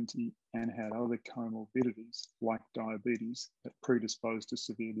 70 and had other comorbidities like diabetes that predisposed to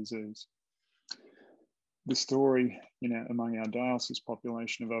severe disease. The story among our dialysis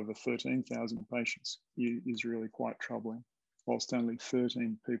population of over 13,000 patients is really quite troubling. Whilst only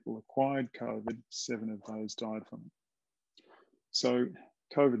 13 people acquired COVID, 7 of those died from it. So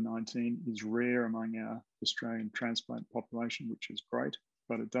COVID-19 is rare among our Australian transplant population, which is great,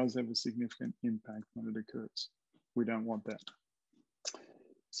 but it does have a significant impact when it occurs. We don't want that.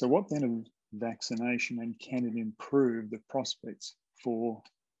 So what then of vaccination, and can it improve the prospects for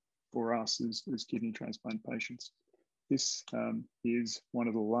us as kidney transplant patients? This is one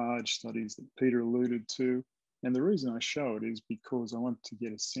of the large studies that Peter alluded to. And the reason I show it is because I want to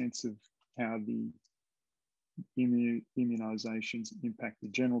get a sense of how the immunizations impact the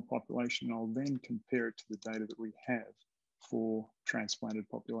general population. I'll then compare it to the data that we have for transplanted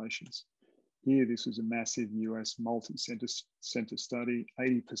populations. Here, this was a massive US multi-center study.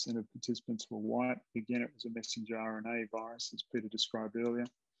 80% of participants were white. Again, it was a messenger RNA virus, as Peter described earlier.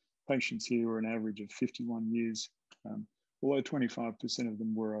 Patients here were an average of 51 years, although 25% of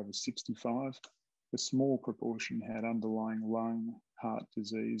them were over 65. A small proportion had underlying lung, heart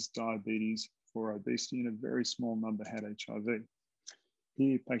disease, diabetes, or obesity, and a very small number had HIV.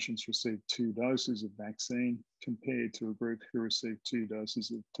 Here, patients received 2 doses of vaccine compared to a group who received 2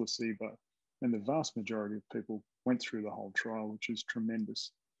 doses of placebo. And the vast majority of people went through the whole trial, which is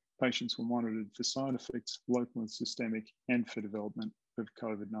tremendous. Patients were monitored for side effects, local and systemic, and for development of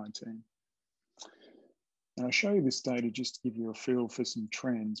COVID-19. And I show you this data just to give you a feel for some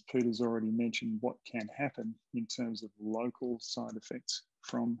trends. Peter's already mentioned what can happen in terms of local side effects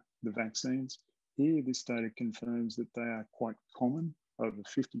from the vaccines. Here, this data confirms that they are quite common. Over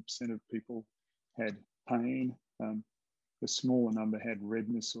 50% of people had pain. A smaller number had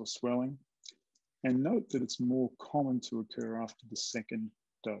redness or swelling. And note that it's more common to occur after the 2nd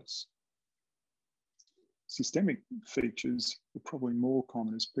dose. Systemic features are probably more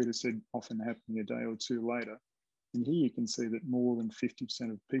common, as Peter said, often happening a day or 2 later. And here you can see that more than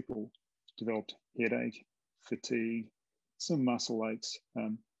 50% of people developed headache, fatigue, some muscle aches,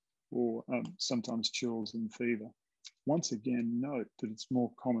 or sometimes chills and fever. Once again, note that it's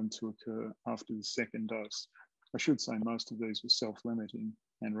more common to occur after the 2nd dose. I should say most of these were self-limiting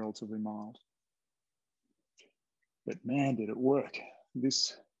and relatively mild. But man, did it work.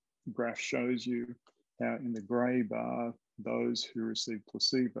 This graph shows you how in the grey bar, those who received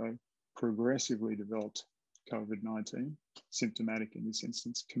placebo progressively developed COVID-19, symptomatic in this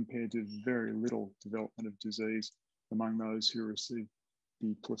instance, compared to very little development of disease among those who received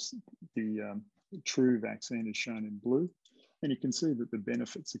the true vaccine is shown in blue. And you can see that the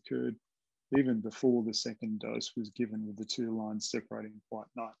benefits occurred even before the 2nd dose was given, with the 2 lines separating quite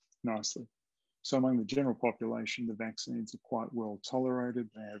nicely. So among the general population, the vaccines are quite well tolerated,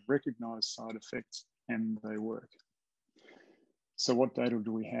 they have recognised side effects, and they work. So what data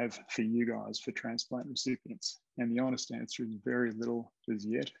do we have for you guys, for transplant recipients? And the honest answer is very little as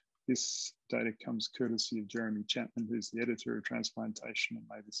yet. This data comes courtesy of Jeremy Chapman, who's the editor of Transplantation and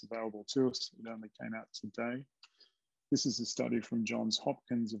made this available to us. It only came out today. This is a study from Johns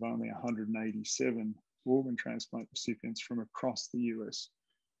Hopkins of only 187 organ transplant recipients from across the US.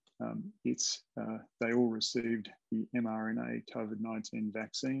 They all received the mRNA COVID-19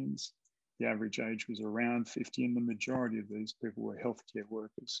 vaccines. The average age was around 50, and the majority of these people were healthcare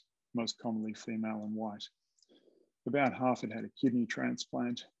workers, most commonly female and white. About half had had a kidney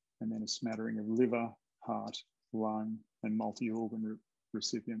transplant, and then a smattering of liver, heart, lung, and multi-organ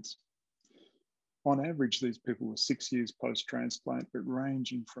recipients. On average, these people were 6 years post-transplant, but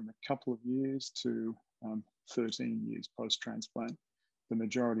ranging from a couple of years to 13 years post-transplant. The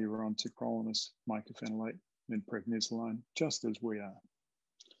majority were on tacrolimus, mycophenolate, and prednisolone, just as we are.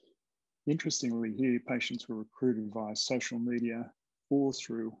 Interestingly here, patients were recruited via social media or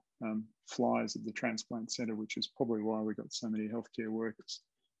through flyers at the transplant centre, which is probably why we got so many healthcare workers.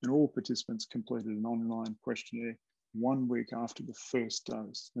 And all participants completed an online questionnaire 1 week after the first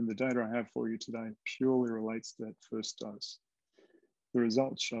dose. And the data I have for you today purely relates to that first dose. The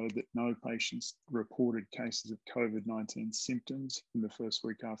results showed that no patients reported cases of COVID-19 symptoms in the first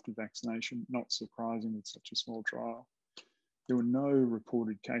week after vaccination, not surprising with such a small trial. There were no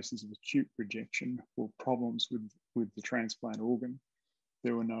reported cases of acute rejection or problems with the transplant organ.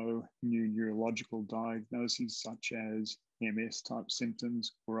 There were no new neurological diagnoses such as MS-type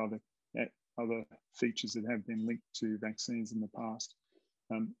symptoms or other features that have been linked to vaccines in the past.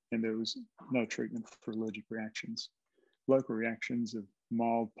 And there was no treatment for allergic reactions. Local reactions of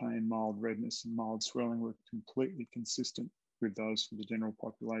mild pain, mild redness, and mild swelling were completely consistent with those for the general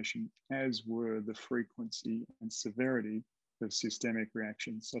population, as were the frequency and severity of systemic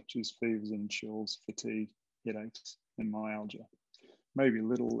reactions such as fevers and chills, fatigue, headaches, and myalgia. Maybe a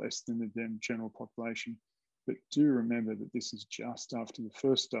little less than the general population, but do remember that this is just after the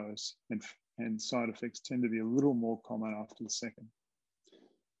first dose, and side effects tend to be a little more common after the second.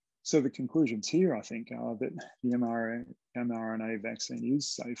 So the conclusions here, I think, are that the mRNA vaccine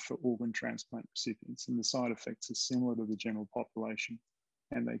is safe for organ transplant recipients, and the side effects are similar to the general population,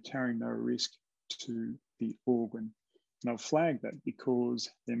 and they carry no risk to the organ. And I've flagged that because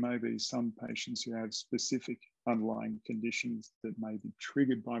there may be some patients who have specific underlying conditions that may be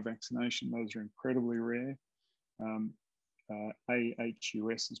triggered by vaccination. Those are incredibly rare.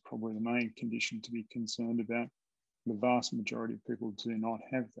 AHUS is probably the main condition to be concerned about. The vast majority of people do not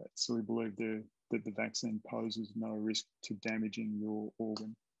have that. So we believe that the vaccine poses no risk to damaging your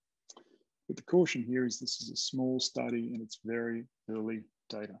organ. But the caution here is this is a small study and it's very early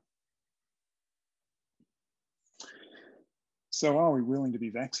data. So are we willing to be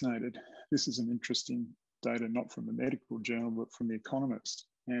vaccinated? This is an interesting data, not from a medical journal, but from The Economist.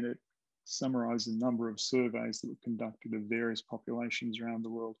 And it summarizes a number of surveys that were conducted of various populations around the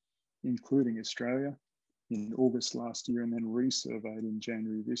world, including Australia, in August last year, and then resurveyed in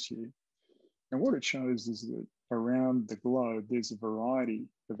January this year. And what it shows is that around the globe, there's a variety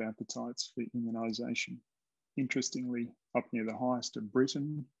of appetites for immunisation. Interestingly, up near the highest are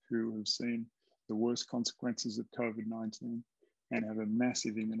Britain, who have seen the worst consequences of COVID-19 and have a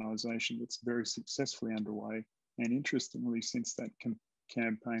massive immunisation that's very successfully underway. And interestingly, since that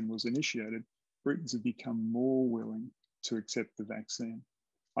campaign was initiated, Britons have become more willing to accept the vaccine.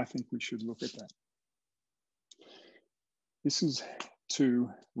 I think we should look at that. This is to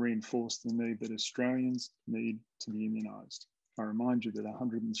reinforce the need that Australians need to be immunised. I remind you that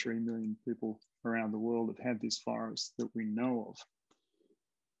 103 million people around the world have had this virus that we know of.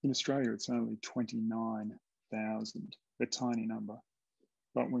 In Australia, it's only 29,000, a tiny number.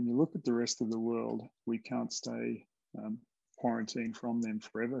 But when you look at the rest of the world, we can't stay quarantined from them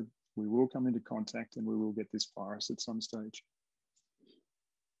forever. We will come into contact and we will get this virus at some stage.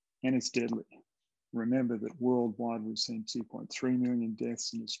 And it's deadly. Remember that worldwide, we've seen 2.3 million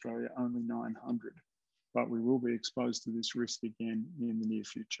deaths, in Australia, only 900. But we will be exposed to this risk again in the near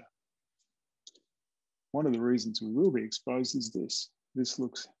future. One of the reasons we will be exposed is this. This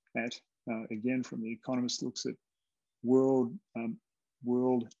looks at, again, from The Economist, looks at world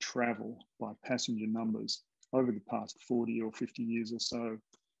travel by passenger numbers over the past 40 or 50 years or so.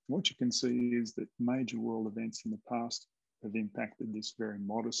 What you can see is that major world events in the past have impacted this very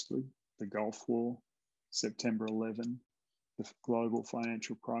modestly. The Gulf War, September 11, the global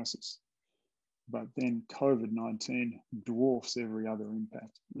financial crisis. But then COVID-19 dwarfs every other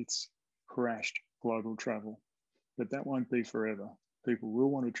impact. It's crashed global travel, but that won't be forever. People will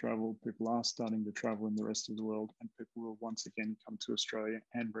want to travel. People are starting to travel in the rest of the world, and people will once again come to Australia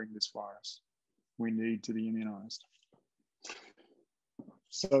and bring this virus. We need to be immunised.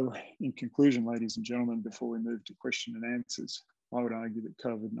 So in conclusion, ladies and gentlemen, before we move to question and answers, I would argue that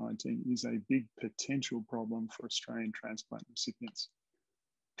COVID-19 is a big potential problem for Australian transplant recipients.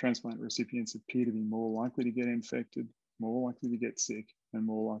 Transplant recipients appear to be more likely to get infected, more likely to get sick, and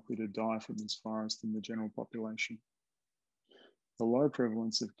more likely to die from this virus than the general population. The low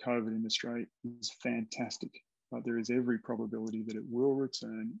prevalence of COVID in Australia is fantastic, but there is every probability that it will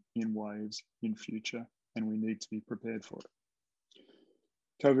return in waves in future, and we need to be prepared for it.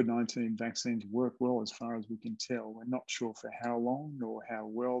 COVID-19 vaccines work well as far as we can tell. We're not sure for how long nor how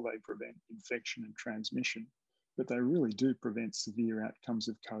well they prevent infection and transmission, but they really do prevent severe outcomes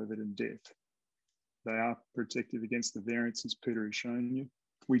of COVID and death. They are protective against the variants, as Peter has shown you.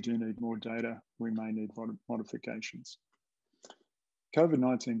 We do need more data. We may need modifications.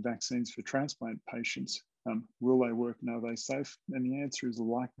 COVID-19 vaccines for transplant patients, will they work and are they safe? And the answer is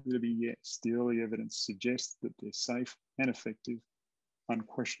likely to be yes. The early evidence suggests that they're safe and effective.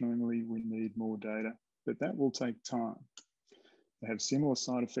 Unquestioningly, we need more data, but that will take time. They have similar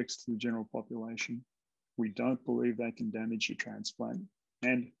side effects to the general population. We don't believe they can damage your transplant,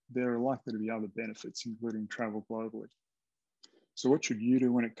 and there are likely to be other benefits, including travel globally. So what should you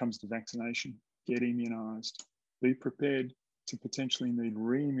do when it comes to vaccination? Get immunised. Be prepared to potentially need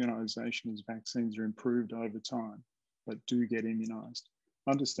re-immunisation as vaccines are improved over time, but do get immunised.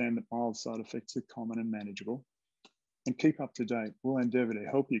 Understand that mild side effects are common and manageable, and keep up to date. We'll endeavour to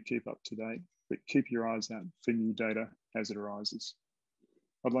help you keep up to date, but keep your eyes out for new data as it arises.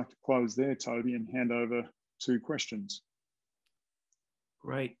 I'd like to close there, Toby, and hand over to questions.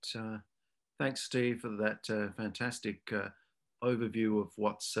 Great. Thanks, Steve, for that fantastic overview of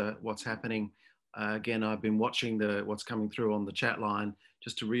what's happening. Again, I've been watching what's coming through on the chat line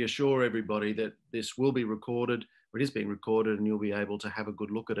just to reassure everybody that this will be recorded, or it is being recorded, and you'll be able to have a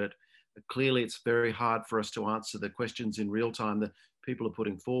good look at it. Clearly, it's very hard for us to answer the questions in real time that people are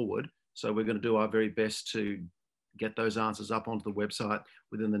putting forward. So we're going to do our very best to get those answers up onto the website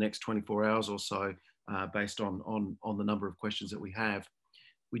within the next 24 hours or so, based on the number of questions that we have.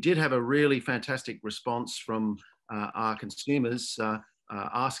 We did have a really fantastic response from our consumers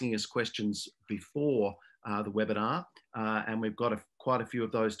asking us questions before the webinar, and we've got quite a few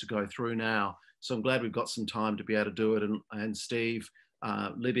of those to go through now. So I'm glad we've got some time to be able to do it, and Steve,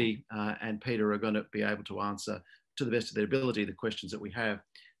 Libby and Peter are going to be able to answer to the best of their ability the questions that we have.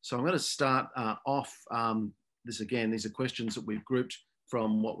 So I'm going to start off these are questions that we've grouped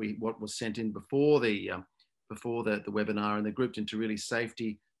from what was sent in before the webinar, and they're grouped into really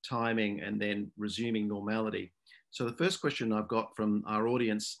safety, timing, and then resuming normality. So the first question I've got from our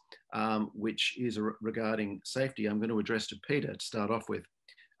audience, which is regarding safety, I'm going to address to Peter to start off with.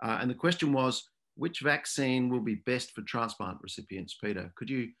 And the question was, which vaccine will be best for transplant recipients? Peter, could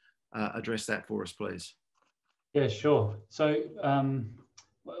you address that for us, please? Yeah, sure. So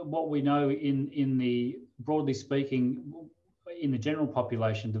what we know in the, broadly speaking, in the general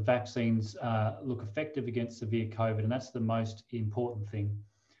population, the vaccines look effective against severe COVID, and that's the most important thing.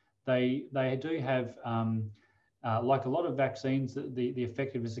 They do have, like a lot of vaccines, the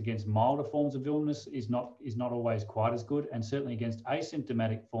effectiveness against milder forms of illness is not always quite as good, and certainly against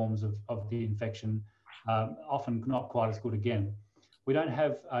asymptomatic forms of the infection, often not quite as good again. We don't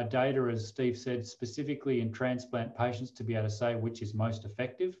have data, as Steve said, specifically in transplant patients to be able to say which is most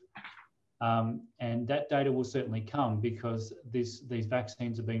effective. And that data will certainly come because these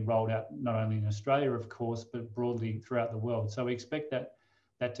vaccines are being rolled out not only in Australia, of course, but broadly throughout the world. So we expect that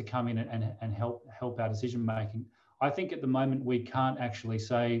to come in and help our decision making. I think at the moment we can't actually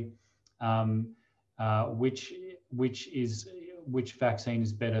say which vaccine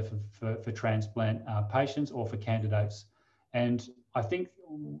is better for transplant patients or for candidates. And I think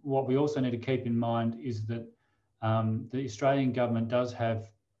what we also need to keep in mind is that the Australian government does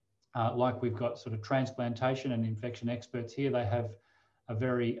have, like we've got sort of transplantation and infection experts here, they have a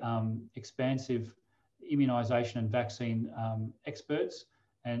very expansive immunisation and vaccine experts.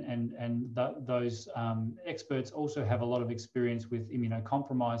 And those experts also have a lot of experience with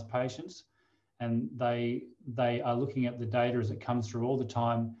immunocompromised patients, and they are looking at the data as it comes through all the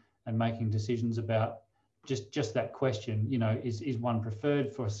time and making decisions about just that question, is one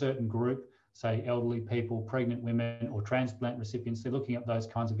preferred for a certain group, say elderly people, pregnant women, or transplant recipients. They're looking at those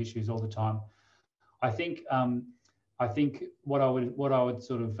kinds of issues all the time. I think what I would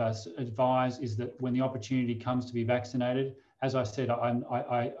sort of advise is that when the opportunity comes to be vaccinated, as I said,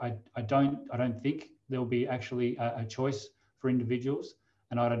 I don't think there'll be actually a choice for individuals,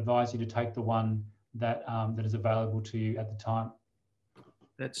 and I'd advise you to take the one that is available to you at the time.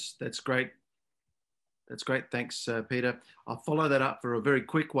 That's great. That's great. Thanks, Peter. I'll follow that up for a very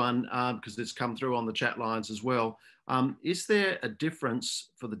quick one because it's come through on the chat lines as well. Is there a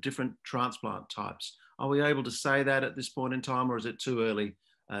difference for the different transplant types? Are we able to say that at this point in time, or is it too early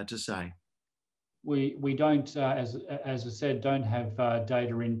to say? We don't, as I said, don't have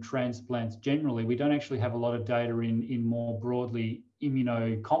data in transplants generally. We don't actually have a lot of data in more broadly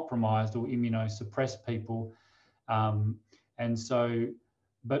immunocompromised or immunosuppressed people. And so,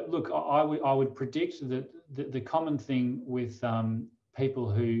 but look, I would predict that the common thing with people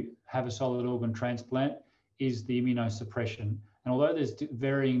who have a solid organ transplant is the immunosuppression. And although there's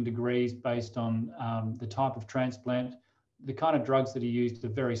varying degrees based on the type of transplant, the kind of drugs that are used are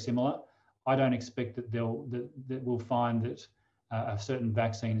very similar. I don't expect that we'll find that a certain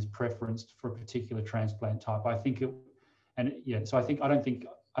vaccine is preferenced for a particular transplant type. I think it, and yeah, so I don't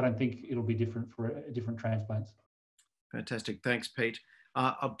think it'll be different for different transplants. Fantastic, thanks, Pete.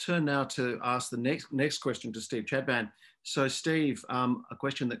 I'll turn now to ask the next question to Steve Chadban. So, Steve, a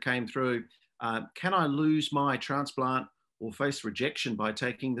question that came through: can I lose my transplant or face rejection by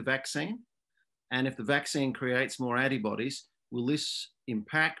taking the vaccine? And if the vaccine creates more antibodies, will this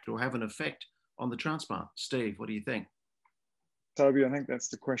impact or have an effect on the transplant? Steve, what do you think? Toby, I think that's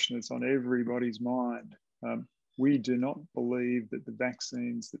the question that's on everybody's mind. We do not believe that the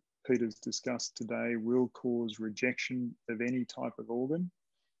vaccines that Peter's discussed today will cause rejection of any type of organ.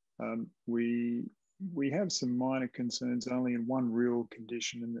 We have some minor concerns only in one real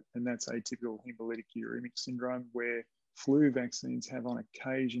condition, and that's atypical hemolytic uremic syndrome, where flu vaccines have on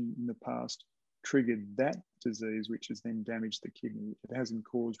occasion in the past triggered that disease, which has then damaged the kidney. It hasn't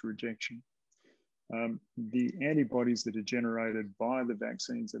caused rejection. The antibodies that are generated by the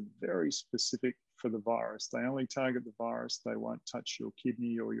vaccines are very specific for the virus. They only target the virus. They won't touch your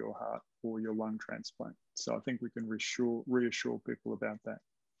kidney or your heart or your lung transplant. So I think we can reassure people about that.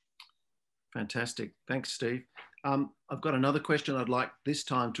 Fantastic. Thanks, Steve. I've got another question I'd like this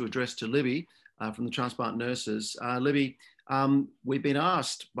time to address to Libby from the transplant nurses. Libby, we've been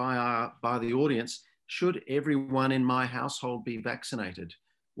asked by the audience, should everyone in my household be vaccinated?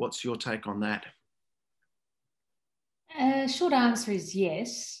 What's your take on that? Short answer is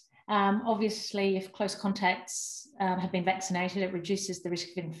yes. Obviously, if close contacts have been vaccinated, it reduces the risk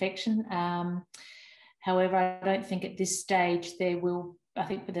of infection. However, I don't think at this stage I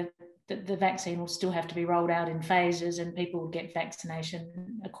think the vaccine will still have to be rolled out in phases, and people will get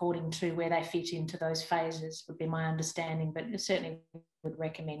vaccination according to where they fit into those phases, would be my understanding. But certainly would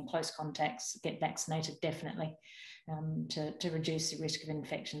recommend close contacts get vaccinated, definitely, to reduce the risk of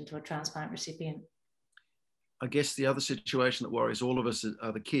infection to a transplant recipient. I guess the other situation that worries all of us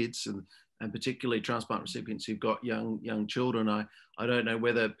are the kids, and particularly transplant recipients who've got young children. I don't know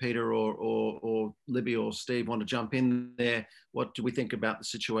whether Peter or Libby or Steve want to jump in there. What do we think about the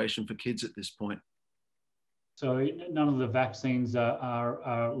situation for kids at this point? So none of the vaccines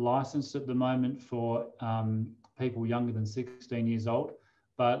are licensed at the moment for people younger than 16 years old.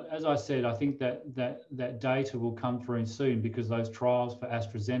 But as I said, I think that data will come through soon, because those trials for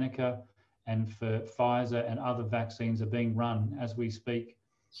AstraZeneca and for Pfizer and other vaccines are being run as we speak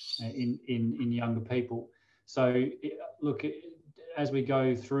in younger people. So look, as we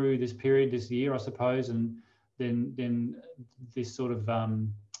go through this period this year, I suppose, and then this sort of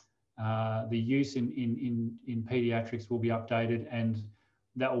the use in pediatrics will be updated, and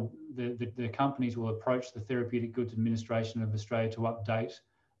that will the companies will approach the Therapeutic Goods Administration of Australia to update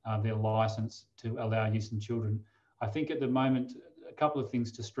their license to allow use in children. I think at the moment, a couple of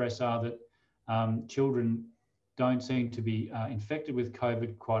things to stress are that children don't seem to be infected with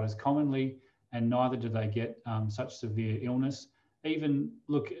COVID quite as commonly, and neither do they get such severe illness. Even,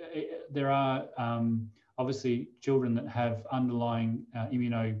 look, there are obviously children that have underlying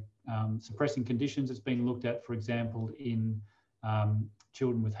immunosuppressing conditions. It's been looked at, for example, in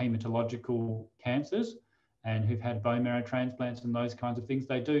children with hematological cancers and who've had bone marrow transplants and those kinds of things.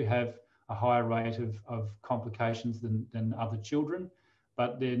 They do have a higher rate of complications than other children,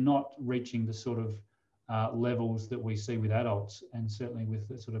 but they're not reaching the sort of levels that we see with adults, and certainly with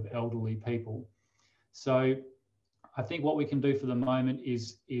the sort of elderly people. So I think what we can do for the moment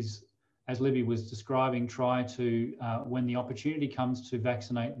is as Libby was describing, try to, when the opportunity comes to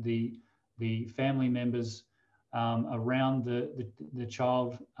vaccinate the family members around the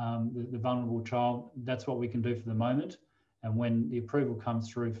child, the vulnerable child, that's what we can do for the moment. And when the approval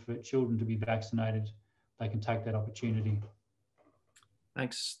comes through for children to be vaccinated, they can take that opportunity.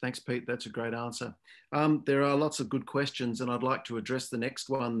 Thanks, Pete. That's a great answer. There are lots of good questions, and I'd like to address the next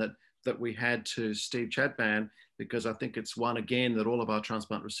one that we had to Steve Chadban, because I think it's one, again, that all of our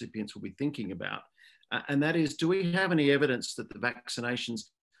transplant recipients will be thinking about. And that is, do we have any evidence that the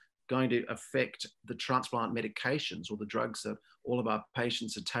vaccination's going to affect the transplant medications or the drugs that all of our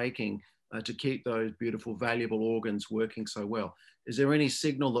patients are taking to keep those beautiful, valuable organs working so well. Is there any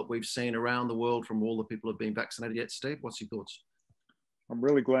signal that we've seen around the world from all the people who have been vaccinated yet, Steve? What's your thoughts? I'm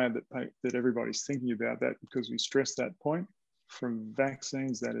really glad that everybody's thinking about that, because we stress that point. From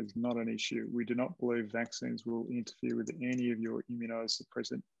vaccines, that is not an issue. We do not believe vaccines will interfere with any of your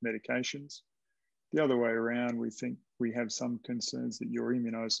immunosuppressant medications. The other way around, we think we have some concerns that your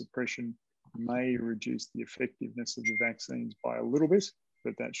immunosuppression may reduce the effectiveness of the vaccines by a little bit,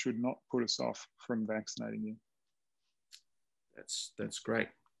 but that should not put us off from vaccinating you. That's great.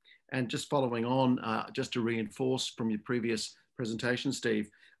 And just following on, just to reinforce from your previous presentation, Steve,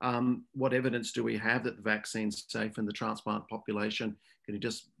 what evidence do we have that the vaccine's safe in the transplant population? Can you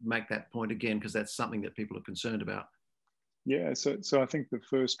just make that point again, because that's something that people are concerned about? Yeah, so I think the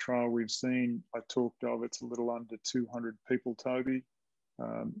first trial we've seen, I talked of, it's a little under 200 people, Toby.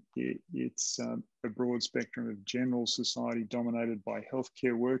 It's a broad spectrum of general society dominated by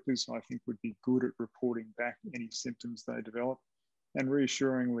healthcare workers, I think would be good at reporting back any symptoms they develop. And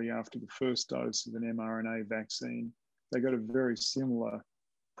reassuringly, after the first dose of an mRNA vaccine, they got a very similar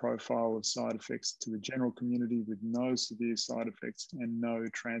profile of side effects to the general community, with no severe side effects and no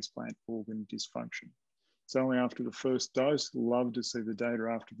transplant organ dysfunction. It's only after the first dose. Love to see the data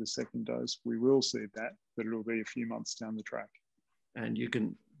after the second dose. We will see that, but it'll be a few months down the track. And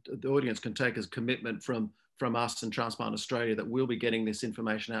the audience can take as commitment from us and Transplant Australia that we'll be getting this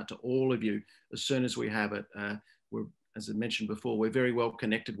information out to all of you as soon as we have it. As I mentioned before, we're very well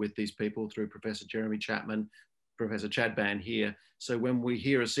connected with these people through Professor Jeremy Chapman, Professor Chadban here. So when we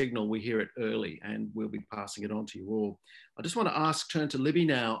hear a signal, we hear it early, and we'll be passing it on to you all. I just want to turn to Libby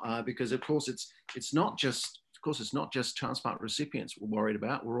now, because of course it's not just transplant recipients we're worried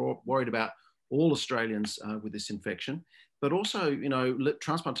about. We're all worried about all Australians with this infection, but also,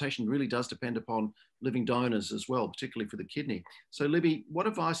 transplantation really does depend upon living donors as well, particularly for the kidney. So Libby, what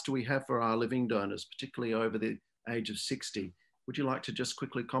advice do we have for our living donors, particularly over the age of 60? Would you like to just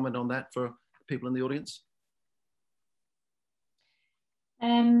quickly comment on that for people in the audience?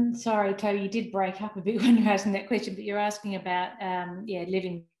 Sorry, Toby, you did break up a bit when you were asking that question, but you're asking about,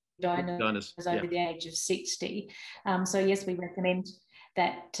 living donors over the age of 60. So yes, we recommend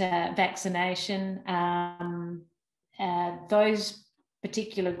that vaccination. Those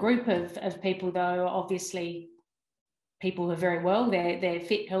particular group of people, though, obviously people who are very well, they're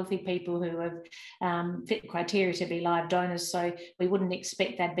fit, healthy people who have fit criteria to be live donors. So we wouldn't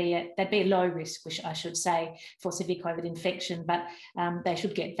expect they'd be a low risk, which I should say, for severe COVID infection, but they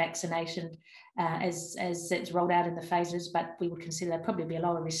should get vaccination as it's rolled out in the phases. But we would consider that probably be a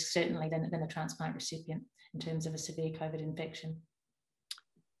lower risk, certainly, than a transplant recipient in terms of a severe COVID infection.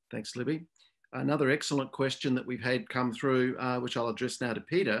 Thanks, Libby. Another excellent question that we've had come through, which I'll address now to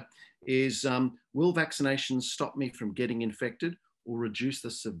Peter, is will vaccinations stop me from getting infected or reduce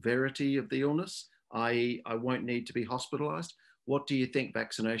the severity of the illness, i.e. I won't need to be hospitalised? What do you think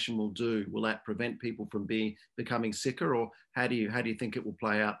vaccination will do? Will that prevent people from becoming sicker, or how do you think it will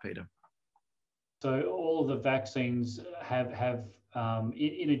play out, Peter? So all of the vaccines have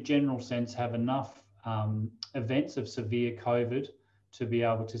in a general sense, have enough events of severe COVID to be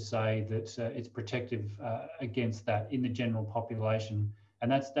able to say that it's protective against that in the general population.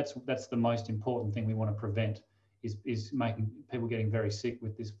 And that's the most important thing we want to prevent, is making people getting very sick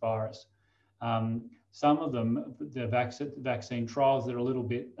with this virus. Some of them, the vaccine trials that are a little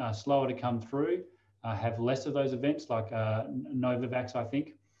bit slower to come through, have less of those events, like Novavax, I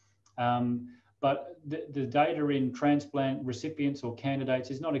think. But the data in transplant recipients or candidates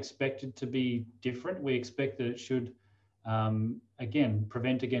is not expected to be different. We expect that it should, again,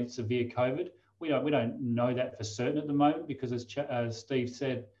 prevent against severe COVID. We don't know that for certain at the moment, because as Steve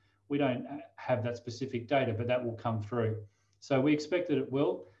said, we don't have that specific data, but that will come through. So we expect that it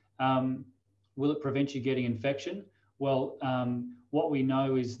will. Will it prevent you getting infection? Well, what we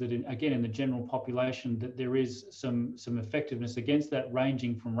know is that, again, in the general population, that there is some effectiveness against that,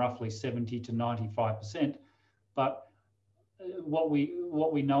 ranging from roughly 70 to 95%. But what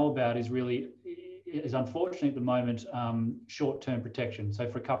we know about is unfortunately at the moment short-term protection, so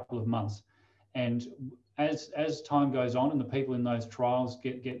for a couple of months. And as time goes on and the people in those trials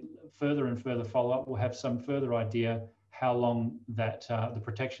get further and further follow-up, we'll have some further idea how long that the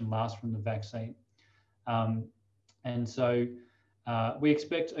protection lasts from the vaccine. And so we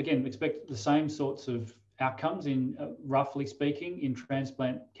expect the same sorts of outcomes in, roughly speaking, in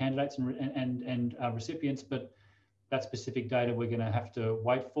transplant candidates and recipients, but that specific data we're going to have to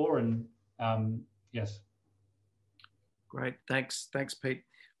wait for. And yes. Great, thanks, Pete.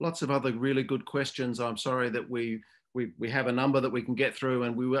 Lots of other really good questions. I'm sorry that we have a number that we can get through,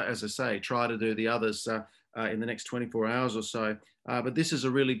 and we will, as I say, try to do the others in the next 24 hours or so. But this is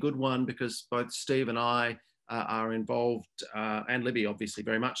a really good one because both Steve and I are involved, and Libby obviously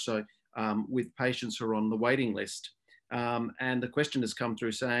very much so, with patients who are on the waiting list. And the question has come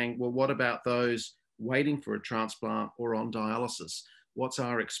through saying, well, what about those waiting for a transplant or on dialysis? What's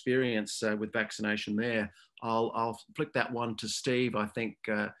our experience with vaccination there? I'll flick that one to Steve, I think,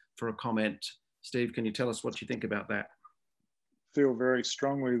 for a comment. Steve, can you tell us what you think about that? Feel very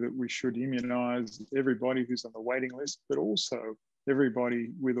strongly that we should immunise everybody who's on the waiting list, but also everybody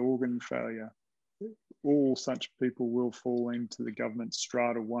with organ failure. All such people will fall into the government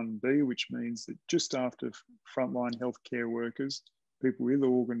strata 1B, which means that just after frontline healthcare workers, people with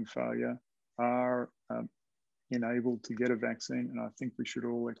organ failure are enabled to get a vaccine, and I think we should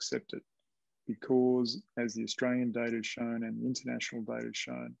all accept it because, as the Australian data has shown and the international data has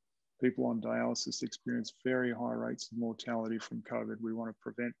shown, people on dialysis experience very high rates of mortality from COVID. We want to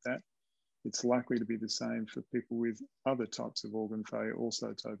prevent that. It's likely to be the same for people with other types of organ failure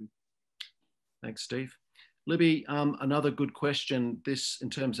also, Toby. Thanks, Steve. Libby, another good question, this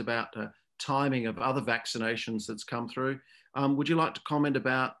in terms about timing of other vaccinations that's come through. Would you like to comment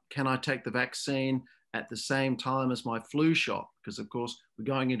about, can I take the vaccine at the same time as my flu shot? Because of course, we're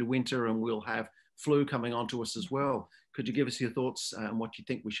going into winter and we'll have flu coming onto us as well. Could you give us your thoughts on what you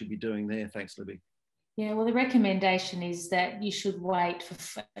think we should be doing there? Thanks, Libby. Yeah, well, the recommendation is that you should wait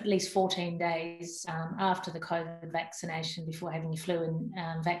for at least 14 days after the COVID vaccination before having your flu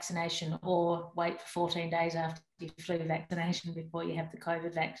vaccination, or wait for 14 days after your flu vaccination before you have the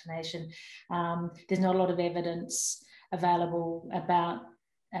COVID vaccination. There's not a lot of evidence available about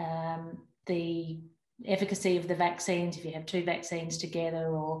the efficacy of the vaccines if you have two vaccines together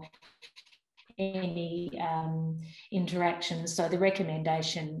or any interactions. So the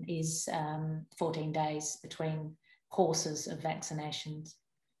recommendation is 14 days between courses of vaccinations.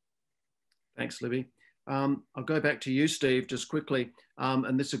 Thanks, Libby. I'll go back to you, Steve, just quickly.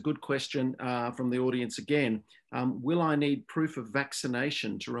 And this is a good question from the audience again. Will I need proof of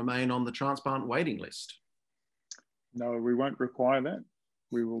vaccination to remain on the transplant waiting list? No, we won't require that.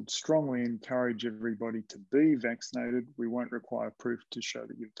 We will strongly encourage everybody to be vaccinated. We won't require proof to show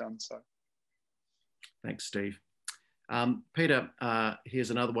that you've done so. Thanks, Steve. Peter, here's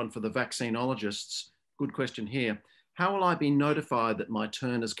another one for the vaccinologists. Good question here. How will I be notified that my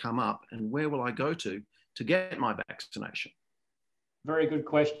turn has come up, and where will I go to get my vaccination? Very good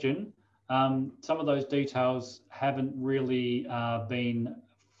question. Some of those details haven't really been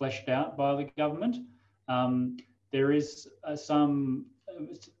fleshed out by the government. There is some,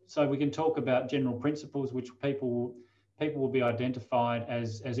 so we can talk about general principles which people will be identified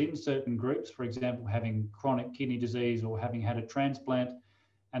as in certain groups, for example, having chronic kidney disease or having had a transplant,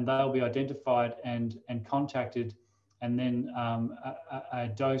 and they'll be identified and contacted, and then a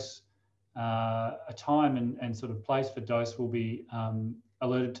dose, a time and sort of place for dose will be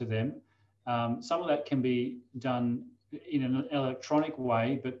alerted to them. Some of that can be done in an electronic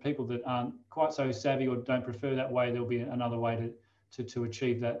way, but people that aren't quite so savvy or don't prefer that way, there'll be another way to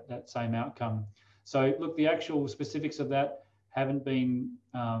achieve that same outcome. So look, the actual specifics of that haven't been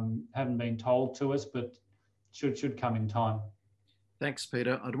told to us, but should come in time. Thanks,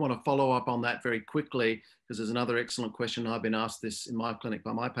 Peter. I'd want to follow up on that very quickly because there's another excellent question. I've been asked this in my clinic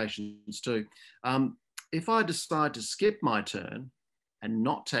by my patients too. If I decide to skip my turn and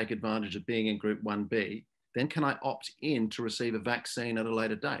not take advantage of being in Group 1B, then can I opt in to receive a vaccine at a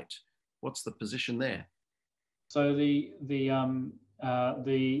later date? What's the position there? So the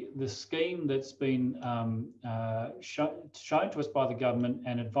scheme that's been shown to us by the government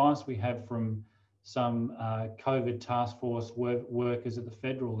and advice we have from some COVID task force workers at the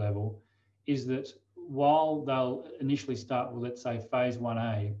federal level is that while they'll initially start with, let's say, phase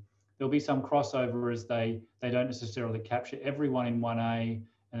 1A, there'll be some crossover as they don't necessarily capture everyone in 1A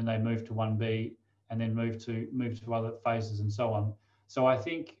and then they move to 1B and then move to other phases and so on. So I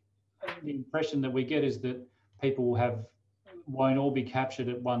think the impression that we get is that people won't all be captured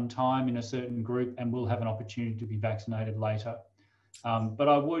at one time in a certain group and will have an opportunity to be vaccinated later. But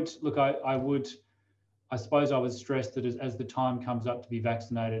I suppose I would stress that as the time comes up to be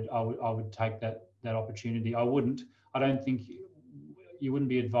vaccinated, I would take that opportunity. I don't think you wouldn't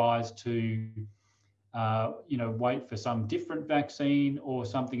be advised to wait for some different vaccine or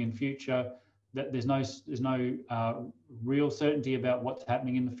something in future. That there's no real certainty about what's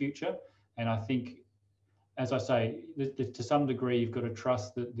happening in the future. And I think, as I say, to some degree, you've got to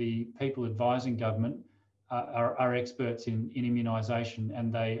trust that the people advising government are experts in immunisation,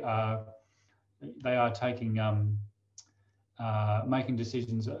 and they are taking making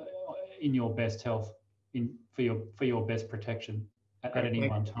decisions in your best health, for your best protection at any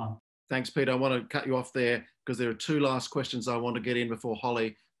one time. Thanks, Peter. I want to cut you off there because there are two last questions I want to get in before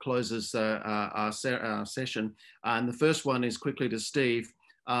Holly closes our session. And the first one is quickly to Steve.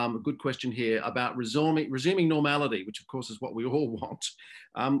 A good question here about resuming normality, which of course is what we all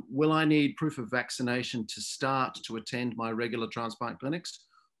want. Will I need proof of vaccination to start to attend my regular transplant clinics,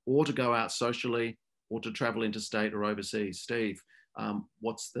 or to go out socially, or to travel interstate or overseas? Steve,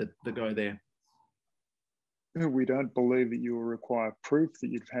 what's the go there? We don't believe that you will require proof that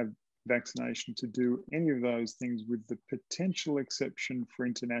you've had vaccination to do any of those things, with the potential exception for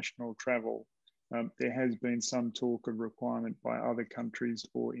international travel. There has been some talk of requirement by other countries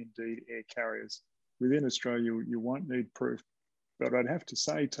or indeed air carriers. Within Australia, you won't need proof. But I'd have to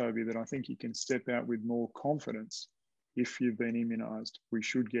say, Toby, that I think you can step out with more confidence if you've been immunised. We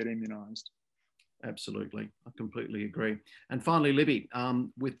should get immunised. Absolutely, I completely agree. And finally, Libby,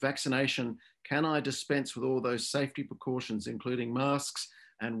 with vaccination, can I dispense with all those safety precautions, including masks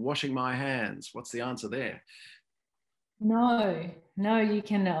and washing my hands? What's the answer there? No, you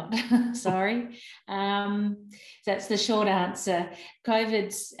cannot. Sorry. That's the short answer.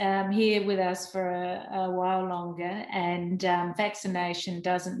 COVID's here with us for a while longer, and vaccination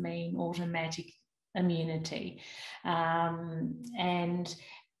doesn't mean automatic immunity. And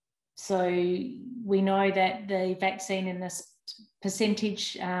so we know that the vaccine in this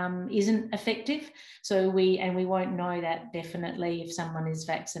percentage isn't effective. So we won't know that definitely if someone is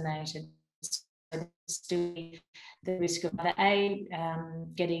vaccinated. So still the risk of either A,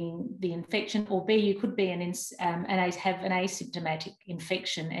 getting the infection, or B, you could be have an asymptomatic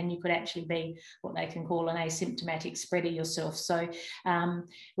infection, and you could actually be what they can call an asymptomatic spreader yourself. So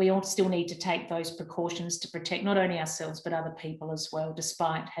we all still need to take those precautions to protect not only ourselves but other people as well,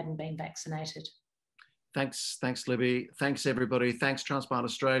 despite having been vaccinated. Thanks, Libby. Thanks, everybody. Thanks, Transplant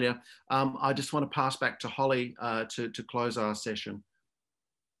Australia. I just want to pass back to Holly to close our session.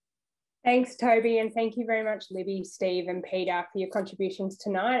 Thanks, Toby, and thank you very much, Libby, Steve and Peter, for your contributions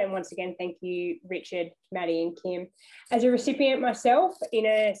tonight. And once again, thank you, Richard, Maddie and Kim. As a recipient myself, in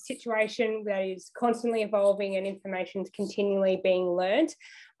a situation that is constantly evolving and information is continually being learned,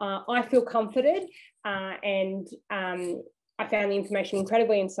 I feel comforted and I found the information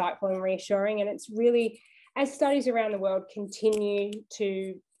incredibly insightful and reassuring. And it's really, as studies around the world continue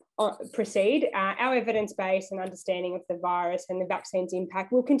to proceed, our evidence base and understanding of the virus and the vaccine's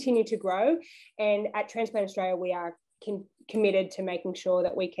impact will continue to grow. And at Transplant Australia, we are committed to making sure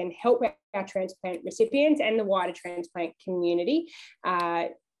that we can help our transplant recipients and the wider transplant community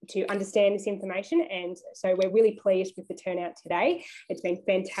to understand this information. And so we're really pleased with the turnout today. It's been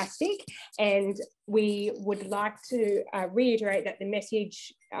fantastic. And we would like to reiterate that the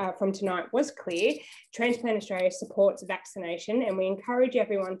message from tonight was clear. Transplant Australia supports vaccination, and we encourage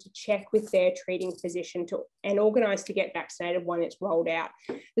everyone to check with their treating physician and organise to get vaccinated when it's rolled out.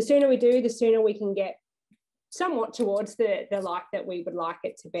 The sooner we do, the sooner we can get somewhat towards the life that we would like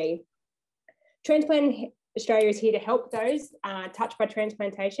it to be. Transplant Australia is here to help those touched by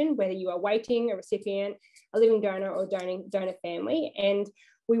transplantation, whether you are waiting, a recipient, a living donor or donor family. And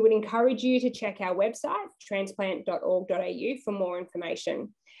we would encourage you to check our website, transplant.org.au, for more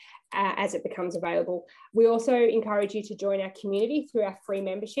information as it becomes available. We also encourage you to join our community through our free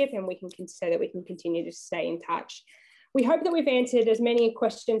membership, and so that we can continue to stay in touch. We hope that we've answered as many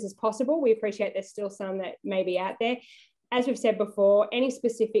questions as possible. We appreciate there's still some that may be out there. As we've said before, any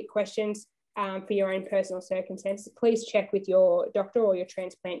specific questions for your own personal circumstances, please check with your doctor or your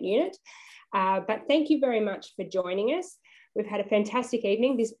transplant unit. But thank you very much for joining us. We've had a fantastic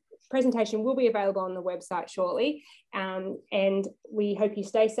evening. This presentation will be available on the website shortly, and we hope you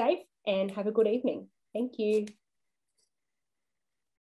stay safe and have a good evening. Thank you.